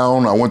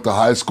hometown. I went to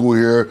high school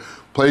here,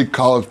 played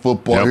college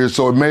football here,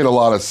 so it made a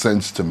lot of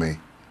sense to me.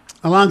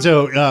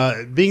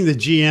 Alonzo, being the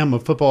GM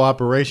of football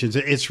operations,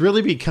 it's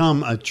really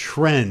become a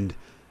trend,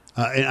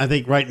 and I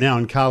think right now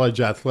in college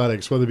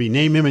athletics, whether it be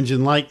name, image,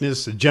 and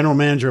likeness, a general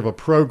manager of a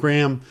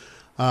program,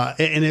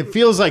 and it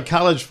feels like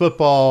college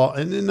football,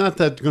 and not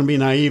that I'm going to be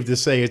naive to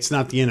say it's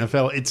not the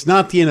NFL. It's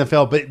not the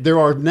NFL, but there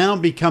are now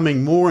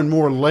becoming more and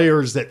more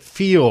layers that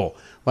feel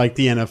like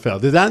the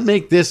NFL. Did that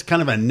make this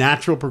kind of a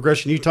natural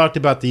progression? You talked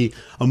about the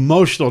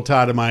emotional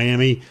tie to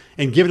Miami,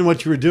 and given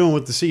what you were doing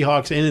with the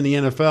Seahawks and in the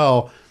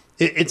NFL,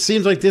 it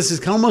seems like this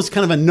is almost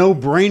kind of a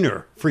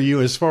no-brainer for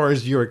you as far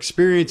as your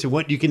experience and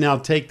what you can now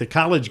take the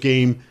college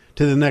game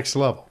to the next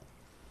level.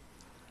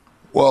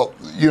 Well,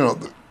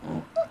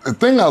 the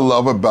thing I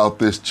love about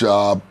this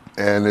job,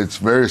 and it's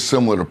very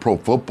similar to pro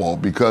football,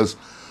 because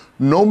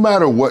no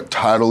matter what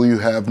title you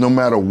have, no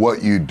matter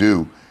what you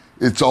do,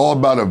 it's all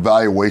about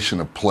evaluation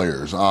of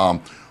players,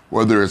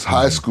 whether it's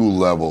high school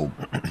level,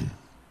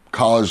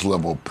 college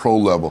level, pro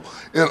level.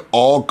 It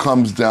all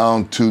comes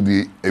down to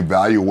the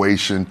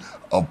evaluation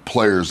of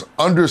players,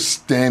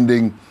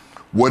 understanding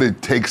what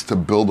it takes to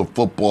build a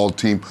football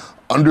team,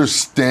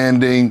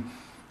 understanding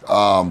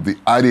the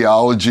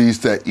ideologies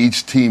that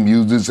each team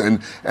uses,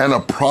 and a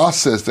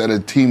process that a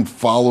team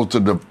follows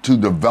to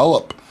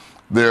develop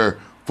their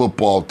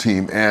football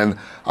team. And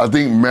I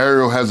think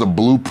Mario has a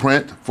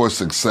blueprint for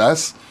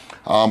success.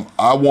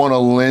 I want to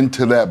lend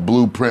to that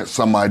blueprint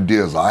some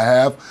ideas I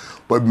have,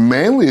 but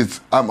mainly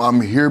I'm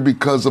here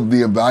because of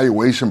the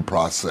evaluation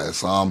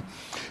process. I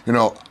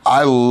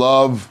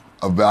love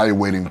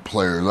evaluating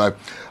players.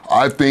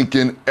 I think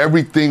in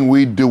everything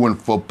we do in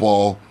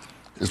football,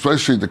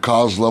 especially at the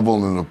college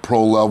level and the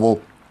pro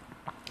level,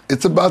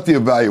 it's about the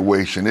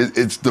evaluation.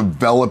 It's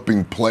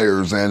developing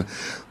players, and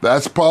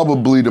that's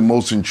probably the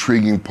most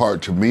intriguing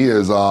part to me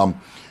is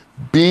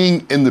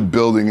being in the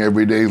building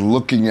every day,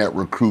 looking at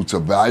recruits,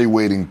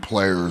 evaluating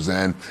players,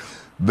 and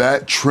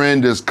that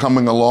trend is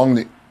coming along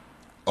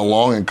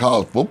in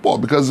college football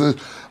because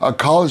a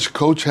college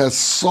coach has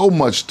so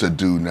much to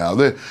do now.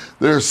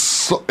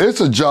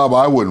 It's a job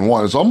I wouldn't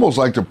want. It's almost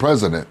like the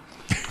president.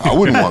 I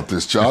wouldn't want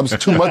this job.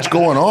 It's too much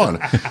going on.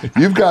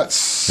 You've got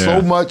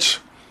so much.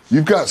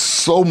 You've got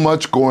so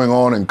much going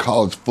on in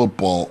college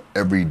football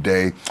every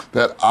day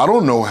that I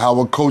don't know how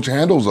a coach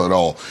handles it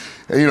all.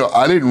 And,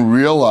 I didn't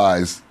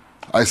realize.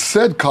 I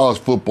said college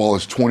football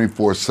is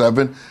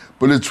 24/7,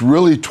 but it's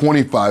really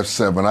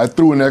 25/7. I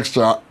threw an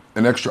extra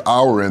an extra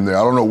hour in there.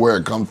 I don't know where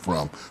it comes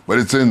from, but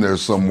it's in there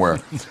somewhere.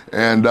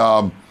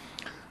 And,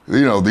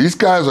 these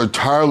guys are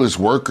tireless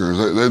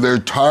workers. They're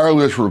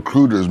tireless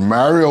recruiters.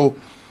 Mario,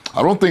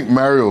 I don't think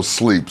Mario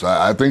sleeps.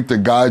 I think the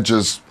guy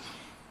just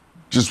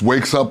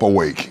wakes up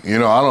awake. I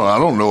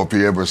don't know if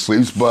he ever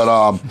sleeps,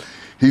 but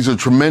he's a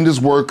tremendous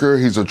worker.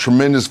 He's a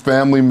tremendous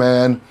family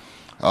man.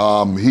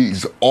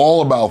 He's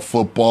all about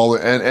football,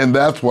 and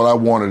that's what I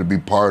wanted to be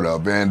part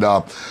of. And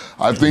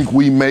I think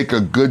we make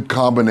a good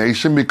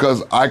combination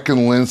because I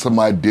can lend some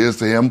ideas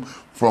to him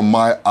from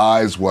my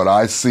eyes, what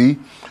I see.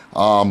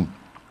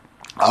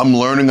 I'm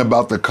learning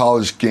about the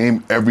college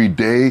game every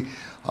day,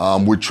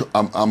 which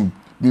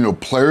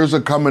players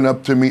are coming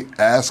up to me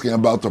asking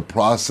about the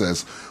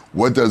process.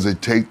 What does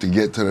it take to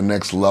get to the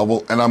next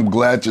level? And I'm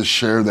glad to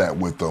share that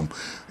with them.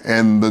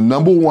 And the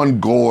number one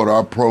goal at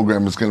our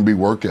program is going to be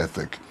work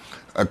ethic,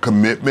 a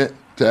commitment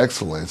to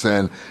excellence.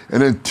 And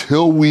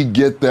until we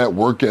get that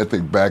work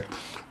ethic back,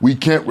 we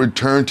can't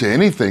return to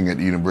anything at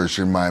the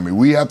University of Miami.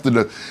 We have to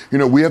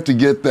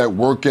get that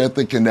work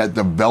ethic and that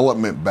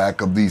development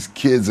back of these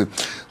kids and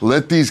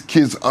let these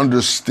kids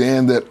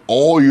understand that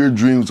all your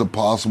dreams are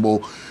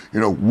possible.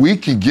 We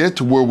can get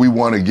to where we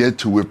want to get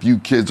to if you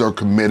kids are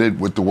committed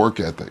with the work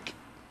ethic.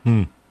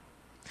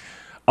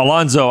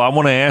 Alonzo, I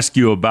want to ask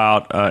you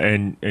about,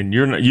 and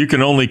you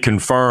can only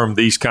confirm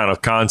these kind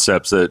of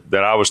concepts that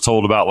I was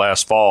told about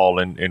last fall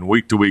in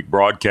week-to-week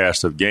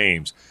broadcast of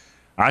games.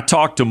 I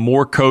talked to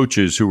more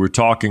coaches who were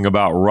talking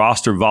about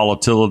roster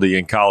volatility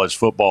in college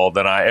football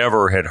than I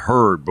ever had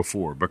heard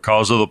before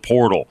because of the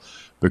portal,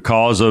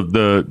 because of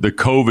the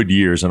COVID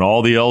years and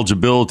all the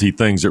eligibility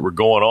things that were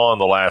going on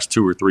the last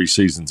 2 or 3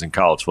 seasons in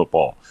college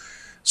football.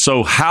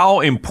 So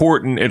how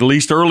important, at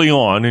least early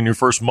on in your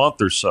first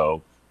month or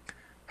so,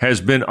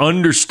 has been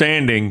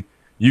understanding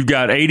you've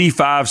got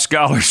 85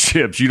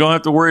 scholarships. You don't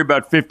have to worry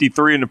about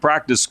 53 in the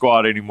practice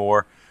squad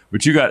anymore,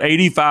 but you got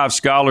 85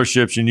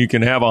 scholarships and you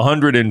can have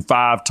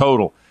 105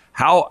 total.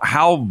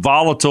 How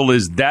volatile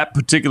is that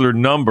particular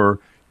number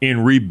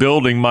in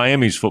rebuilding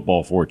Miami's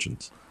football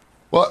fortunes?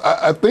 Well,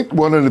 I think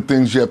one of the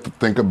things you have to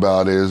think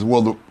about is,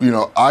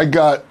 I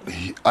got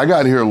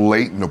here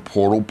late in the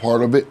portal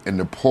part of it, and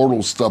the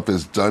portal stuff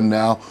is done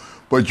now.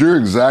 But you're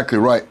exactly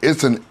right.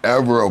 It's an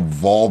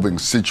ever-evolving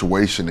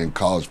situation in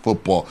college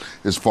football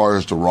as far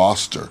as the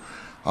roster.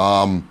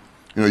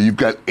 You've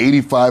got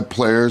 85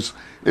 players.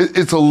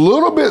 It's a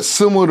little bit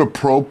similar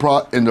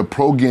to in the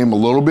pro game a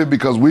little bit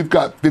because we've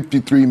got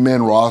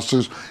 53-man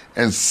rosters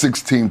and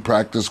 16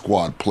 practice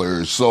squad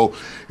players. So,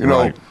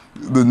 right.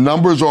 The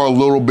numbers are a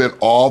little bit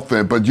off,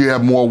 but you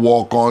have more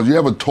walk-ons. You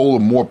have a total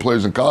of more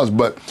players in college.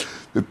 But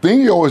the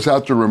thing you always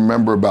have to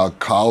remember about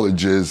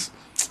college is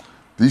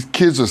these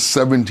kids are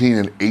 17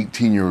 and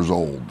 18 years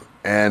old.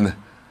 And,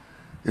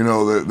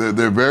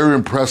 they're very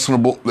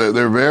impressionable.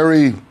 They're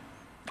very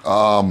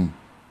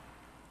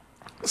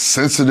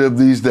sensitive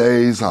these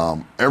days.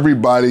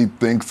 Everybody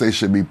thinks they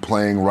should be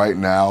playing right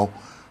now.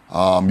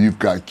 You've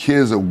got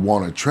kids that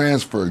want to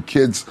transfer,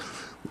 kids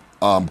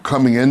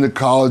coming into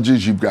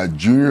colleges. You've got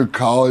junior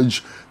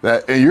college.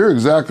 And you're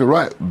exactly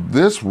right.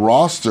 This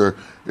roster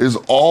is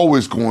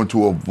always going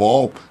to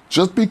evolve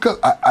just because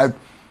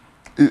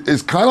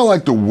it's kind of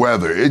like the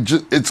weather.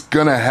 It's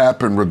going to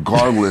happen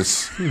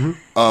regardless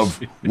of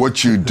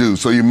what you do.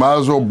 So you might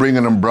as well bring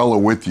an umbrella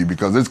with you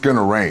because it's going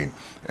to rain.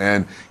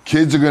 And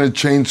kids are going to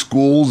change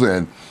schools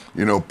and,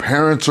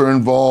 parents are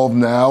involved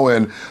now.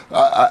 And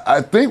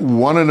I think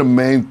one of the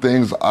main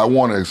things I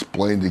want to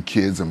explain to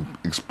kids and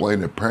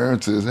explain to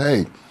parents is,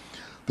 hey,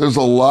 there's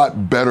a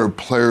lot better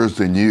players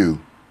than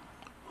you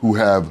who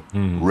have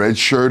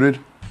redshirted,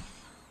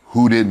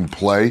 who didn't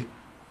play.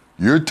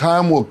 Your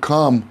time will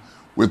come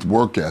with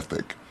work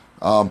ethic.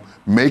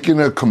 Making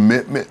a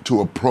commitment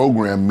to a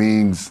program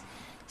means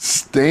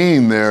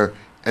staying there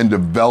and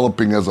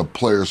developing as a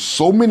player.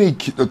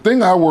 The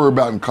thing I worry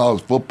about in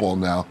college football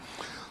now,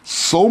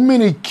 so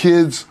many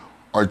kids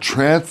are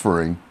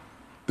transferring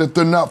that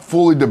they're not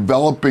fully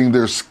developing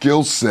their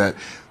skill set.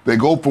 They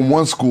go from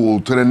one school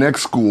to the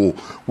next school.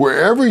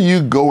 Wherever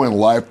you go in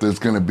life, there's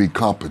going to be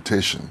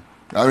competition.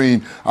 I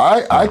mean,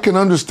 I can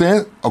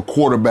understand a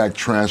quarterback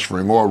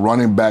transferring or a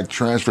running back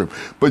transferring,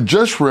 but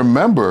just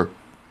remember,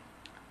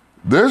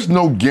 there's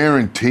no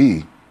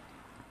guarantee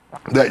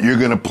that you're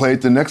going to play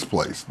at the next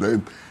place.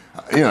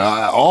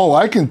 All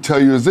I can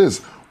tell you is this: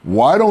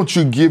 why don't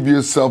you give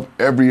yourself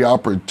every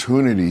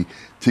opportunity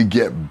to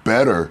get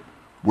better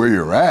where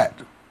you're at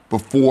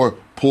before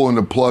pulling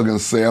the plug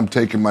and say, I'm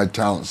taking my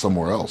talent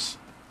somewhere else?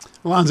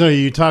 Alonzo,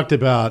 you talked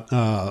about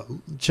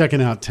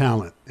checking out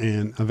talent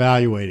and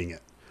evaluating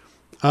it.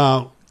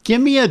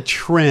 Give me a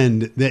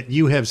trend that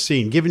you have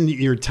seen, given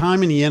your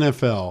time in the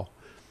NFL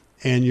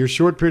and your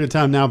short period of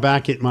time now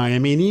back at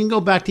Miami, and you can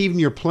go back to even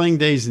your playing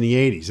days in the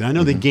 80s. And I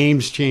know the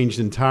game's changed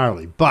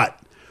entirely, but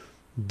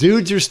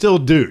dudes are still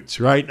dudes,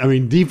 right? I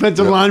mean,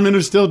 defensive linemen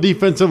are still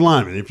defensive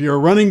linemen. If you're a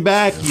running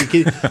back,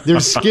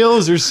 there's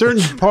skills, there's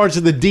certain parts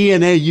of the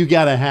DNA you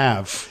got to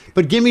have.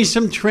 But give me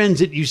some trends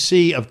that you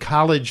see of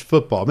college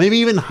football, maybe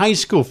even high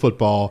school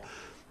football,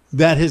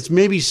 that has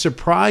maybe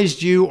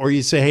surprised you, or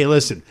you say, hey,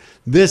 listen,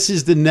 this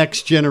is the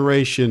next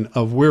generation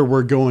of where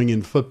we're going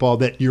in football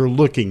that you're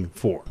looking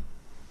for?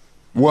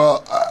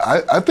 Well,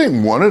 I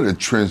think one of the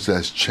trends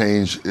that's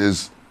changed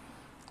is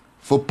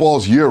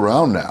football's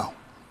year-round now.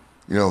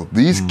 You know,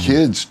 these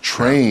kids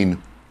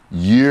train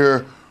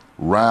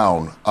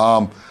year-round.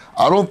 I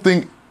don't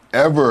think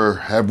ever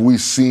have we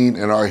seen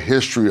in our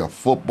history of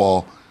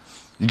football,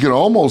 you can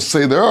almost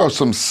say there are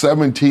some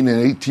 17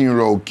 and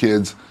 18-year-old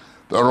kids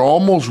that are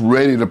almost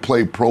ready to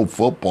play pro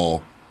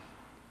football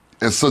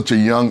at such a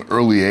young,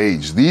 early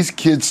age. These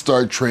kids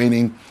start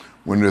training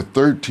when they're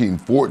 13,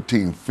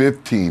 14,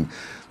 15.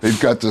 They've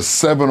got the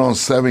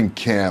 7-on-7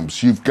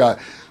 camps. You've got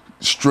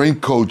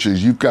strength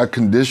coaches. You've got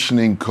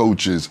conditioning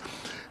coaches.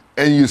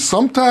 And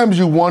sometimes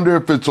you wonder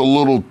if it's a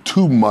little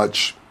too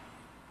much,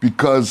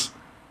 because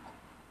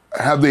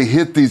have they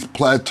hit these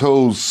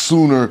plateaus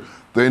sooner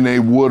than they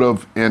would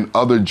have in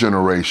other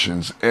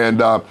generations?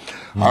 And I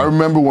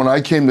remember when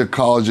I came to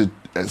college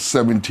at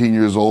 17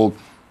 years old,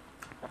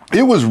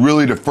 it was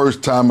really the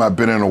first time I've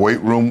been in a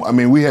weight room. I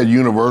mean, we had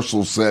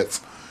universal sets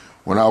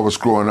when I was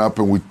growing up,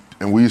 and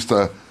we used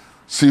to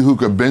see who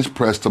could bench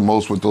press the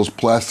most with those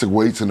plastic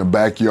weights in the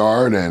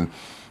backyard. And,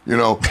 you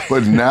know,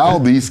 but now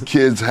these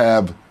kids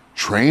have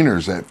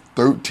trainers at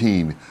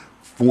 13,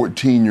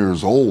 14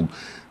 years old.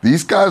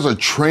 These guys are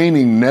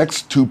training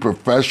next to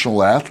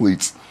professional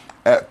athletes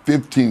at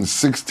 15,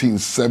 16,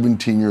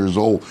 17 years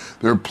old.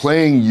 They're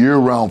playing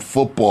year-round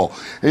football.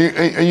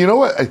 And you know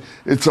what?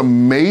 It's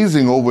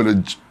amazing over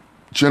the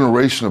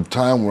generation of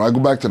time when I go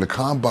back to the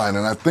combine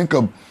and I think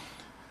of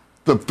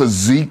the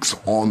physiques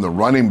on the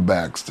running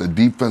backs, the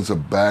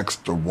defensive backs,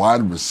 the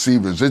wide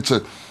receivers. It's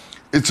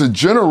a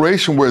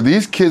generation where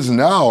these kids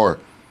now are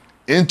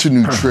into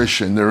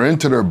nutrition. They're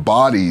into their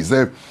bodies.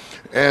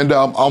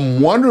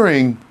 I'm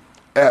wondering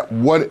at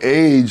what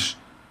age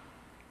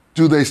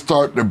do they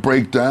start to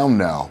break down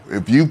now?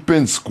 If you've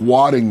been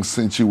squatting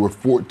since you were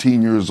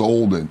 14 years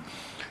old and,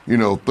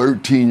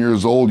 13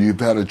 years old,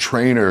 you've had a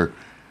trainer,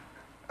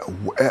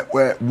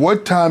 at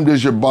what time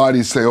does your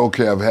body say,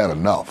 okay, I've had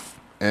enough?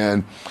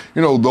 And,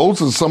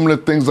 those are some of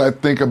the things I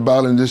think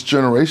about in this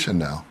generation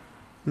now.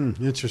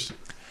 Interesting.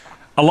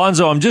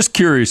 Alonzo, I'm just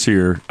curious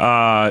here.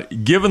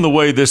 Given the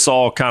way this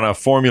all kind of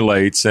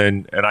formulates,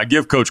 and I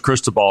give Coach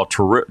Cristobal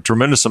a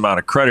tremendous amount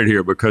of credit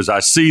here, because I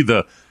see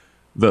the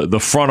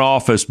front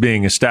office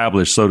being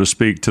established, so to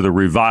speak, to the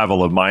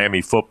revival of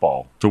Miami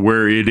football, to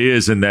where it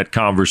is in that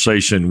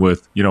conversation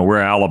with,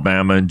 where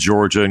Alabama and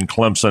Georgia and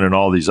Clemson and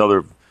all these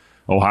other,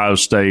 Ohio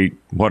State,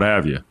 what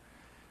have you.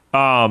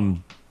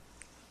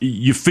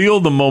 You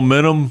feel the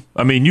momentum.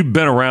 I mean, you've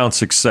been around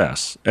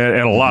success at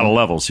a lot of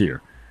levels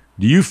here.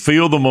 Do you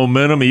feel the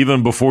momentum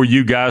even before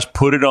you guys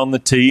put it on the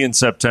tee in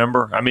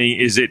September? I mean,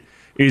 is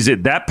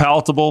it that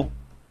palatable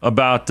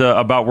about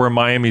where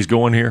Miami's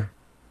going here?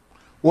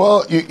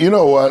 Well, you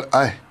know what?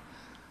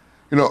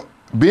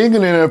 Being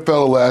in the NFL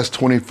the last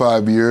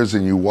 25 years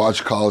and you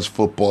watch college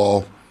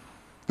football,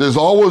 there's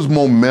always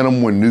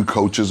momentum when new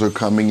coaches are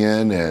coming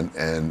in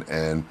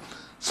and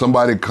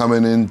somebody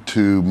coming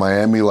into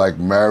Miami like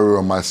Mario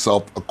or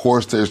myself. Of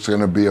course, there's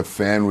going to be a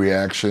fan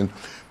reaction,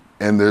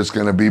 and there's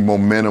going to be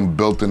momentum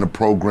built in the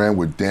program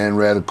with Dan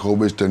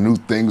Radakovich, the new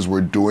things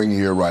we're doing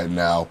here right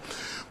now.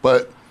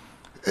 But,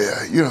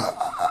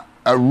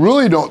 I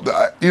really don't,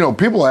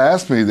 people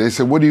ask me, they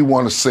say, what do you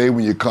want to say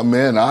when you come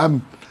in? I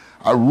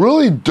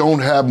really don't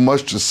have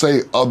much to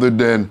say other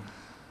than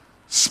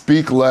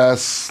speak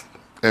less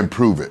and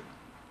prove it.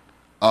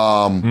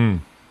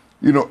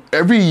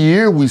 Every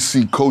year we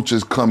see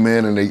coaches come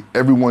in and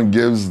everyone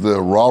gives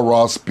the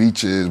rah-rah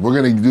speeches. We're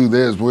going to do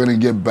this, we're going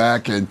to get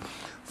back, and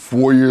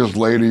 4 years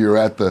later you're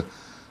at the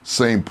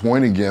same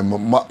point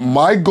again.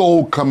 My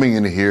goal coming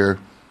in here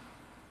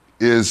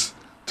is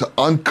to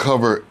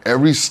uncover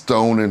every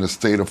stone in the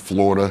state of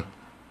Florida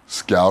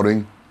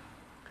scouting,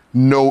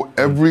 know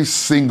every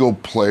single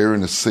player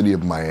in the city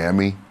of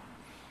Miami,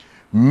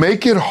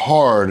 make it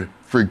hard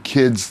for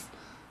kids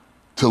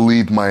to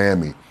leave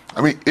Miami.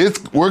 I mean,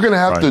 we're going to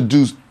have to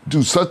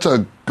do such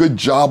a good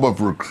job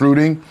of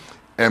recruiting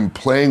and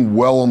playing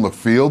well on the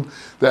field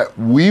that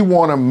we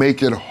want to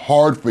make it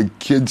hard for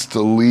kids to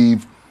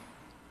leave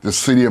the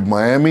city of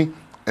Miami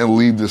and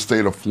leave the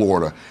state of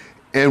Florida.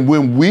 And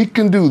when we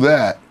can do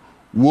that,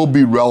 we'll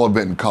be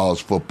relevant in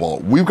college football.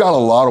 We've got a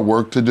lot of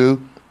work to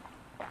do.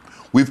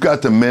 We've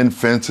got to mend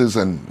fences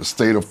in the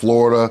state of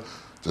Florida,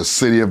 the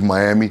city of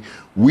Miami.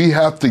 We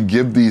have to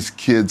give these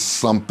kids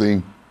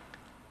something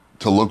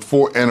to look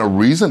for and a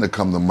reason to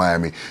come to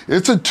Miami.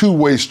 It's a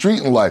two-way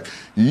street in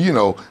life.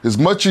 As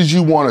much as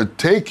you want to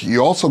take,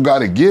 you also got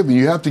to give, and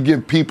you have to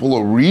give people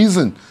a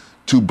reason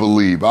to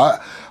believe. I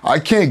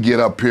can't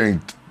get up here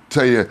and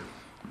tell you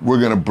we're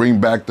going to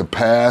bring back the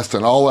past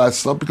and all that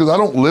stuff, because I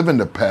don't live in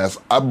the past.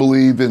 I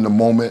believe in the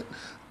moment,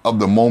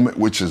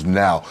 which is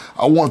now.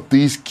 I want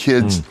these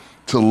kids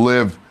to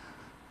live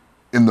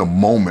in the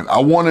moment. I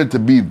want it to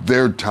be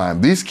their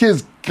time. These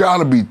kids got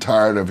to be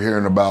tired of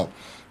hearing about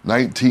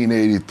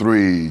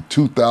 1983,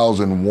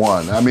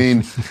 2001. I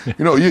mean,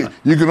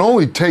 you can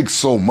only take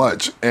so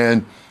much.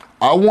 And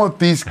I want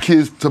these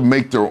kids to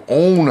make their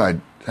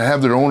own,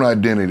 have their own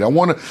identity. I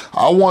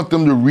want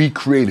them to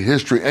recreate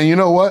history. And you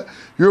know what?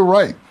 You're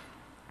right.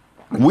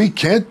 We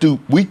can't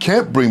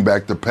bring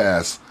back the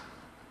past,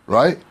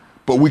 right?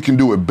 But we can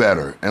do it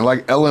better. And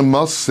like Elon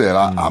Musk said,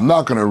 I'm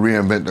not going to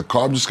reinvent the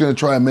car. I'm just going to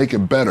try and make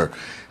it better.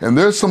 And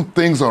there's some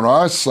things on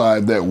our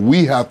side that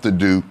we have to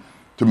do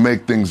to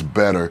make things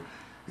better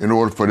in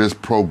order for this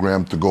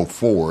program to go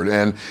forward.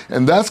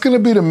 And that's going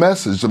to be the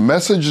message. The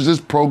message of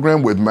this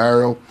program with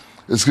Mario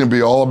is going to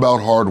be all about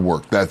hard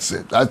work. That's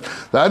it.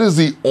 That is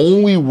the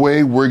only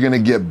way we're going to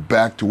get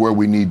back to where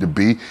we need to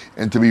be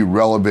and to be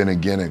relevant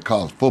again in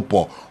college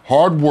football.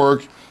 Hard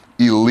work,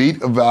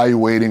 elite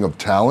evaluating of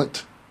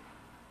talent,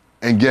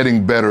 and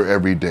getting better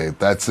every day.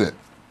 That's it.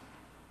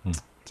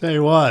 Tell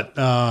you what,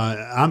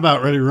 I'm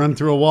about ready to run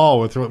through a wall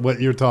with what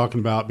you're talking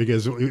about,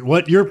 because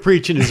what you're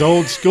preaching is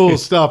old school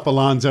stuff,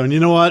 Alonzo. And you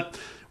know what?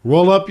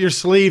 Roll up your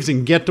sleeves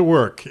and get to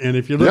work. And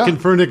if you're looking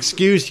for an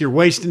excuse, you're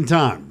wasting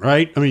time,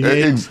 right? I mean,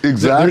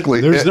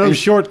 exactly. There's no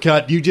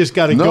shortcut. You just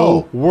got to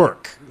go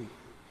work.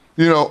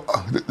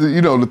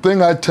 The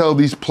thing I tell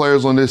these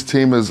players on this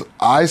team is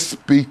I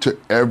speak to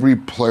every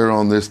player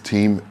on this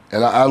team,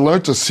 and I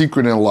learned a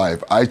secret in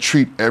life. I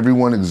treat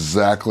everyone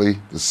exactly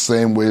the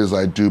same way as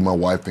I do my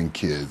wife and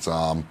kids.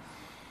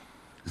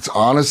 It's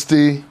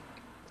honesty.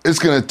 It's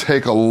going to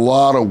take a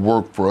lot of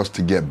work for us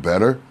to get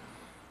better.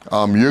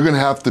 You're going to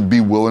have to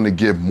be willing to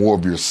give more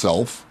of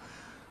yourself.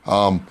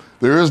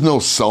 There is no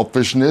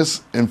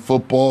selfishness in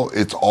football.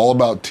 It's all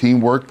about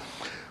teamwork.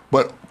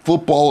 But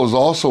football is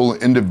also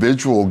an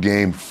individual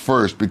game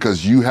first,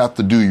 because you have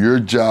to do your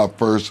job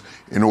first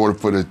in order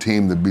for the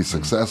team to be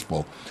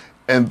successful.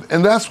 And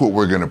that's what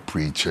we're going to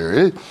preach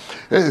here.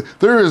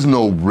 There is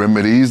no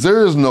remedies.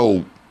 There is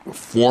no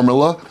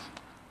formula.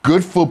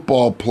 Good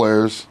football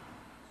players,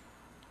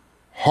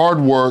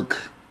 hard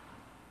work,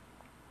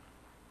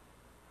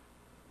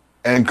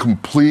 and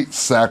complete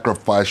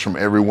sacrifice from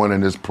everyone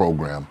in this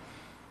program.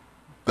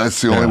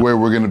 That's the only way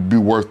we're going to be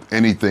worth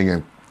anything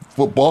in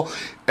football.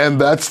 And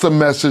that's the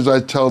message I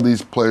tell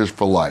these players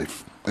for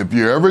life. If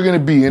you're ever going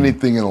to be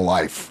anything in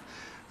life,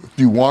 if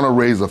you want to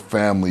raise a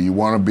family, you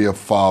want to be a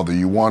father,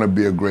 you want to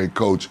be a great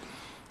coach,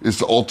 it's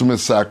the ultimate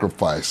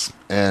sacrifice,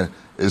 and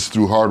it's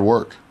through hard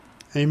work.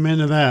 Amen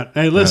to that.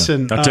 Hey,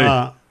 listen,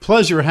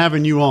 pleasure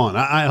having you on.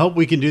 I hope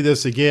we can do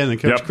this again.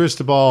 And Coach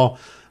Cristobal,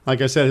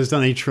 like I said, has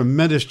done a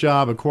tremendous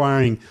job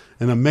acquiring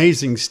an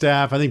amazing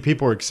staff. I think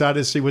people are excited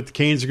to see what the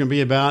Canes are going to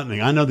be about.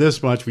 And I know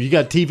this much. When you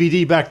got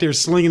TVD back there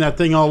slinging that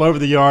thing all over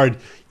the yard,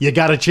 you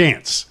got a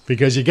chance,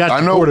 because you got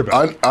the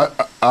quarterback.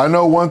 I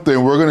know one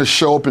thing. We're going to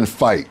show up and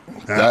fight.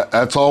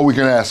 That's all we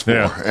can ask for.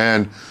 Yeah.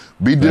 And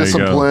be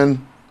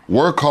disciplined,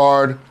 work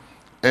hard.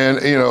 And,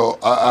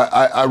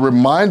 I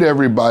remind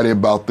everybody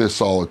about this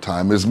all the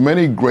time. As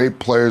many great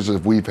players as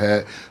we've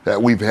had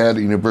at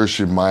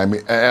University of Miami,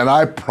 and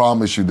I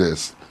promise you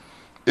this,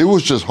 it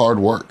was just hard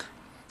work.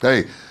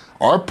 Hey,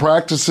 our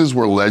practices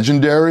were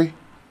legendary,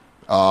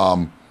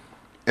 and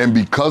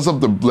because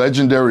of the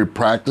legendary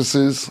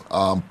practices,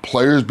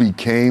 players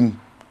became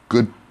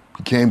good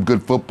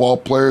football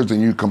players,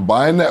 and you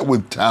combine that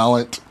with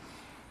talent,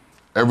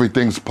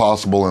 everything's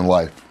possible in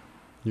life.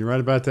 You're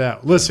right about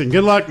that. Listen,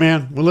 good luck,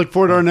 man. We'll look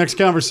forward to our next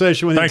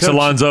conversation with you. Thanks,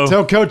 Alonzo.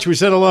 Tell Coach we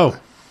said hello.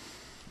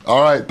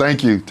 All right,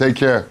 thank you. Take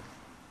care.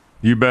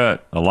 You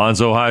bet.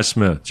 Alonzo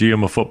Highsmith,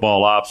 GM of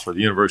football ops for the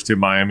University of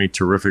Miami,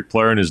 terrific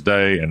player in his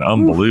day, an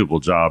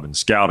unbelievable job in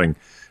scouting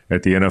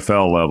at the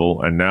NFL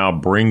level, and now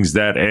brings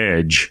that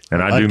edge,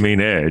 and I do mean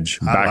edge,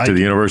 back to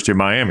the University of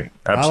Miami.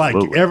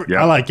 Absolutely.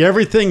 I like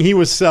everything he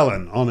was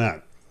selling on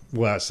that,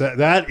 Wes.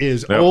 That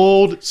is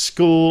old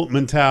school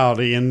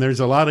mentality, and there's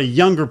a lot of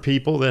younger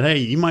people that, hey,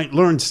 you might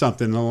learn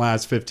something in the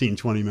last 15,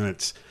 20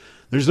 minutes.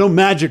 There's no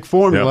magic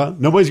formula. Yep.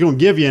 Nobody's going to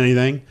give you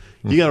anything.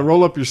 You got to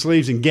roll up your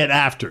sleeves and get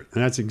after it,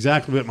 and that's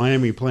exactly what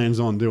Miami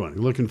plans on doing.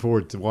 Looking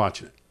forward to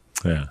watching it.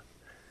 Yeah.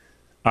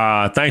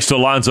 Thanks to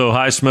Alonzo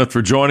Highsmith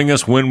for joining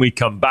us. When we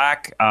come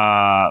back,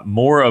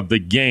 more of the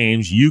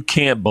games you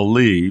can't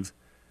believe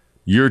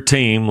your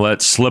team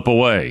let slip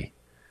away.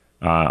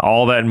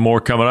 All that and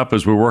more coming up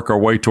as we work our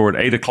way toward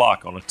 8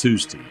 o'clock on a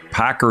Tuesday.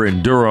 Packer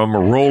and Durham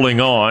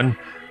rolling on.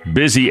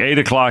 Busy 8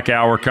 o'clock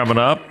hour coming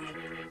up.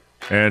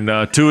 And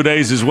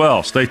two-a-days as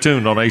well. Stay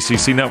tuned on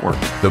ACC Network.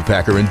 The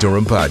Packer and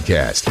Durham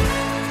Podcast.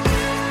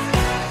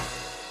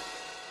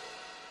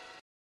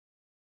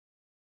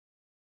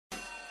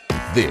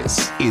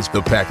 This is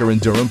the Packer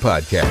and Durham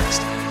Podcast.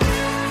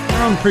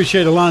 I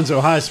appreciate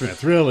Alonzo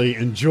Highsmith. Really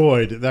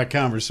enjoyed that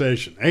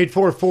conversation.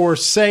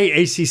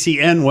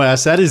 844-SAY-ACCN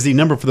West. That is the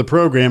number for the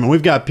program. And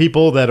we've got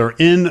people that are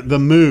in the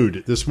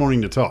mood this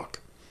morning to talk.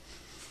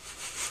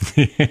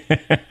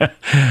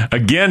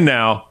 Again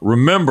now,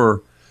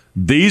 remember,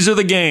 these are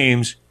the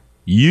games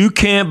you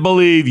can't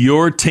believe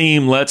your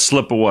team let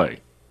slip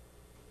away.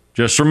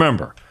 Just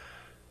remember,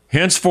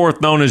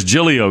 henceforth known as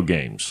Gilio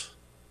games,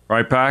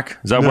 Right, Pack?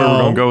 Is that where we're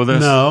going to go with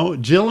this? No,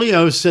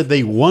 Giglio said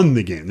they won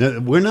the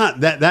game. We're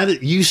not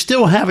that. You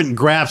still haven't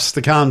grasped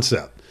the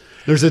concept.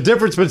 There's a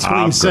difference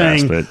between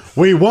saying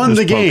we won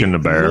the game. The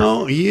bear.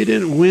 No, you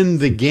didn't win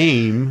the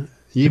game.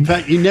 In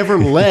fact, you never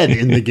led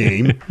in the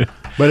game.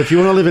 But if you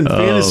want to live in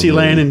fantasy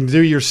land and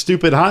do your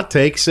stupid hot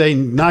takes, say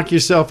knock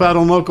yourself out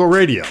on local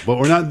radio. But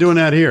we're not doing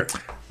that here.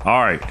 All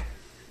right.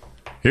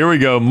 Here we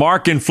go.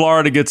 Mark in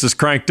Florida gets us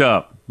cranked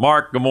up.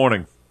 Mark, good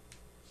morning.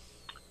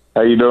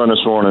 How you doing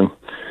this morning?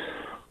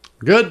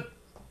 Good.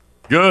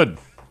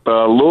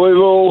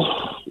 Louisville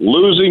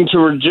losing to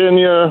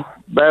Virginia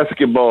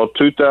basketball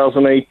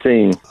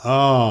 2018.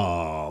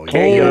 Oh,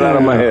 Can't get it out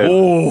of my head.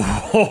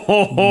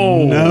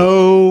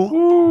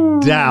 No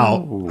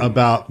doubt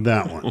about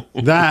that one.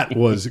 That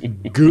was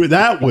good.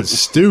 That was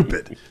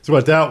stupid. That's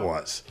what that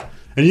was.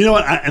 And you know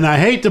what? I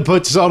hate to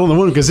put salt on the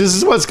wound because this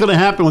is what's going to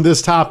happen with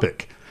this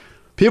topic.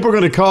 People are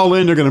going to call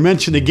in. They're going to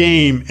mention the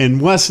game,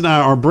 and Wes and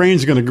our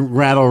brains are going to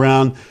rattle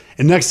around.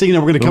 And next thing you know,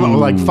 we're going to come up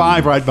with like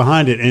 5 right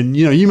behind it. And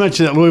you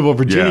mentioned that Louisville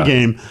Virginia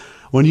game.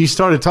 When you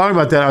started talking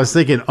about that, I was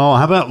thinking, oh,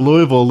 how about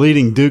Louisville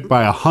leading Duke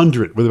by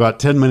 100 with about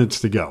 10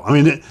 minutes to go? I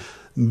mean,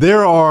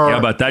 there are. How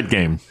about that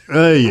game?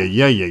 But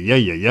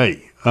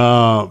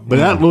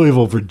that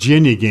Louisville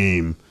Virginia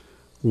game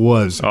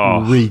was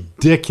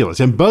ridiculous,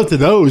 and both of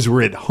those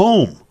were at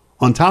home.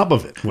 On top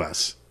of it,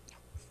 Wes,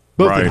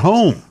 both at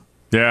home.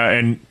 Yeah,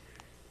 and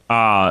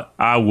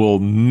I will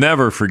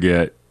never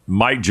forget.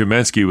 Mike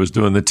Jaminski was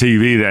doing the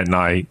TV that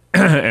night,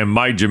 and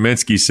Mike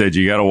Jaminski said,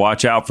 you got to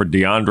watch out for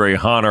DeAndre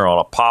Hunter on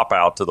a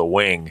pop-out to the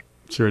wing.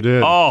 Sure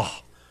did. Oh,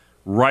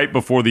 right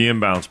before the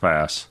inbounds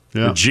pass.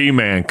 Yeah. The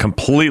G-Man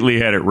completely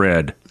had it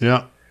read.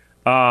 Yeah.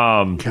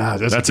 God,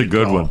 that's a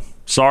good one.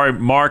 Sorry,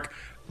 Mark.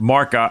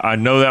 Mark, I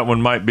know that one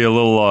might be a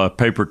little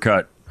paper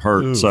cut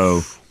hurt. Oof.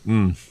 So,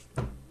 that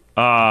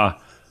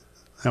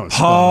was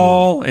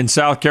Paul in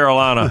South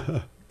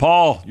Carolina.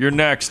 Paul, you're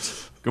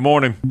next. Good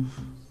morning.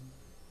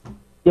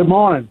 Good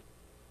morning.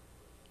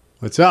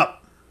 What's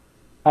up?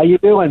 How you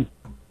doing?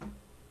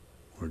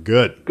 We're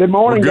good. Good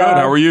morning, We're good. guys.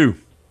 How are you?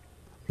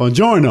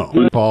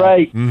 Buongiorno, Paul.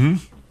 Great. Mm-hmm.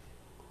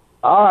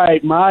 All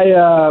right,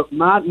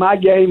 my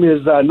game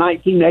is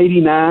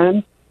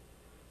 1989.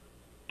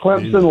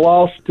 Clemson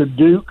lost to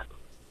Duke.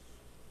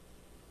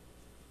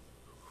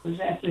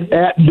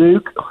 At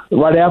Duke,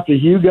 right after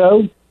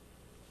Hugo.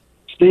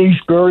 Steve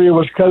Spurrier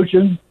was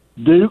coaching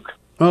Duke.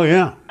 Oh,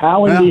 yeah.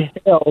 How in the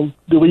hell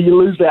do we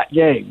lose that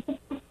game?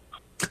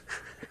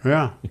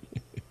 Yeah.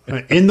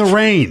 In the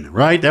rain,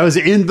 right? That was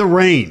in the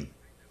rain,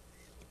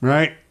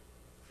 right?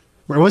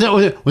 Was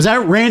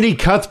that Randy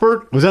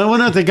Cuthbert? Was that one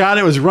of the guy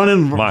that was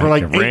running for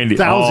like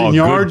 8,000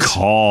 yards? Good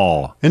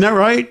call. Isn't that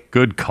right?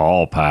 Good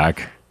call,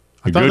 Pack.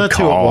 I thought that's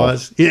who it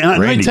was. Yeah,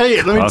 let me tell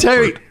you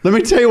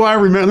why I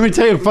remember. Let me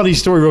tell you a funny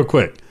story real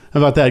quick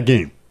about that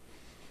game.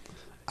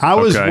 I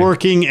was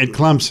working at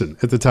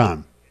Clemson at the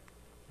time,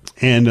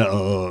 and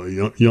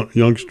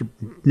youngster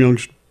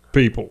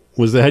people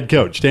was the head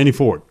coach, Danny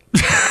Ford.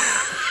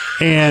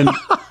 And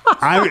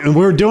we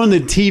were doing the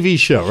TV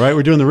show, right?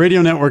 We're doing the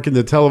radio network and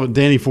the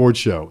Danny Ford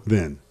show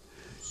then.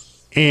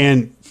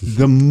 And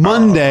the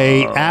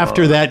Monday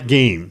after that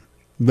game,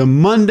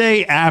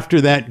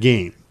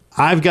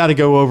 I've got to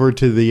go over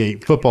to the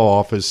football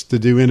office to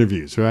do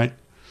interviews, right?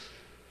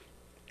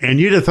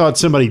 And you'd have thought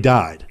somebody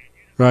died,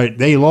 right?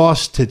 They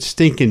lost to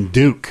stinking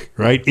Duke,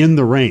 right, in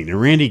the rain. And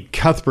Randy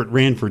Cuthbert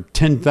ran for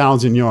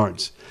 10,000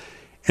 yards.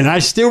 And I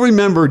still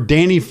remember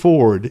Danny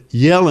Ford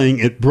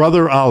yelling at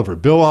Brother Oliver.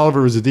 Bill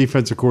Oliver was the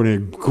defensive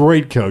coordinator,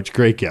 great coach,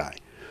 great guy.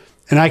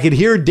 And I could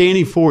hear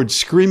Danny Ford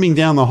screaming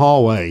down the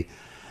hallway,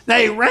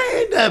 they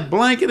ran the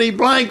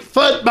blankety-blank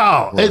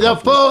football.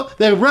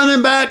 The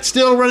running back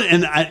still running.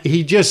 And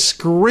he just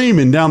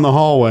screaming down the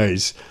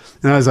hallways.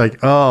 And I was like,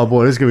 oh,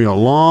 boy, this is going to be a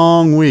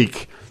long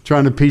week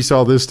trying to piece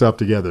all this stuff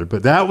together.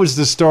 But that was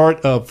the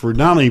start of,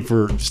 not only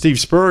for Steve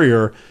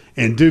Spurrier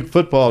and Duke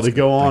football to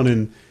go on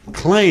and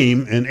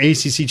claim an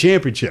ACC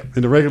championship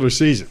in the regular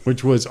season,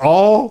 which was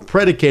all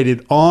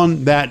predicated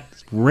on that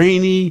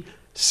rainy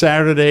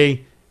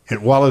Saturday at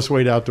Wallace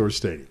Wade Outdoor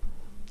Stadium.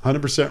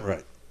 100%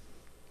 right.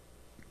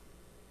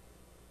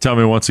 Tell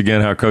me once again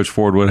how Coach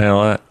Ford would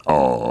handle that.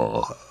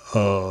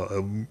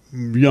 A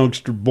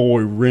youngster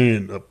boy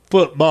ran a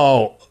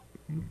football,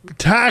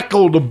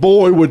 tackled the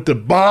boy with the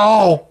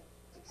ball.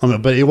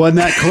 But it wasn't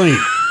that clean.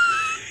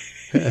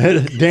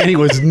 Danny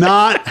was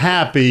not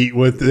happy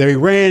with. They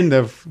ran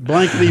the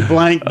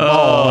blankety-blank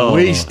ball, and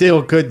we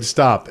still couldn't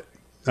stop it.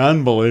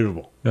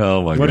 Unbelievable.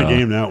 Oh, my God. What a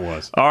game that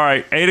was. All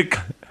right,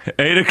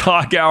 8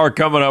 o'clock hour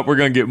coming up. We're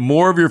going to get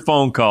more of your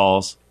phone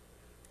calls.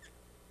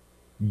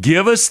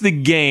 Give us the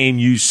game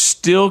you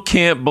still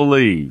can't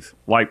believe,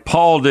 like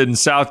Paul did in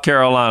South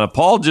Carolina.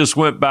 Paul just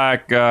went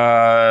back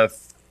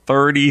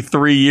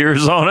 33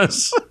 years on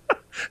us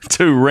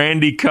to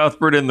Randy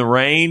Cuthbert in the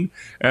rain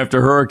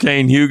after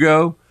Hurricane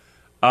Hugo.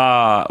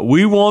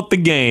 We want the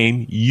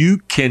game you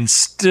can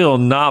still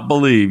not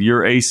believe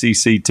your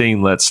ACC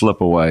team let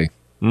slip away.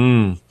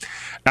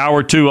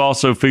 Hour 2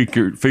 also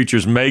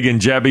features Megan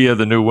Jebbia,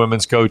 the new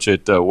women's coach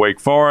at Wake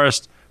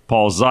Forest,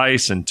 Paul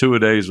Zeiss, and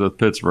two-a-days with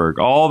Pittsburgh.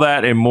 All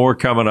that and more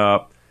coming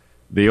up.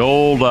 The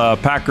old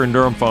Packer and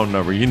Durham phone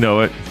number, you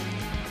know it.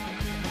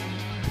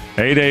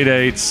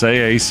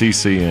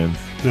 888-SAY-ACCN.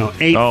 No,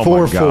 844.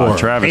 Oh, my God.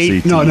 Travis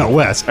E.T. No,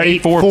 Wes.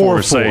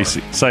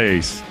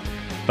 844-SAY-ACCN.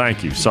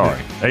 Thank you. Sorry.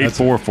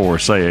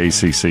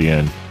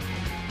 844-SAY-ACCN.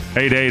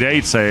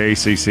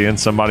 888-SAY-ACCN.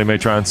 Somebody may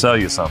try and sell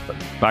you something.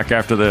 Back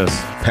after this.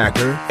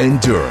 Packer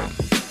and Durham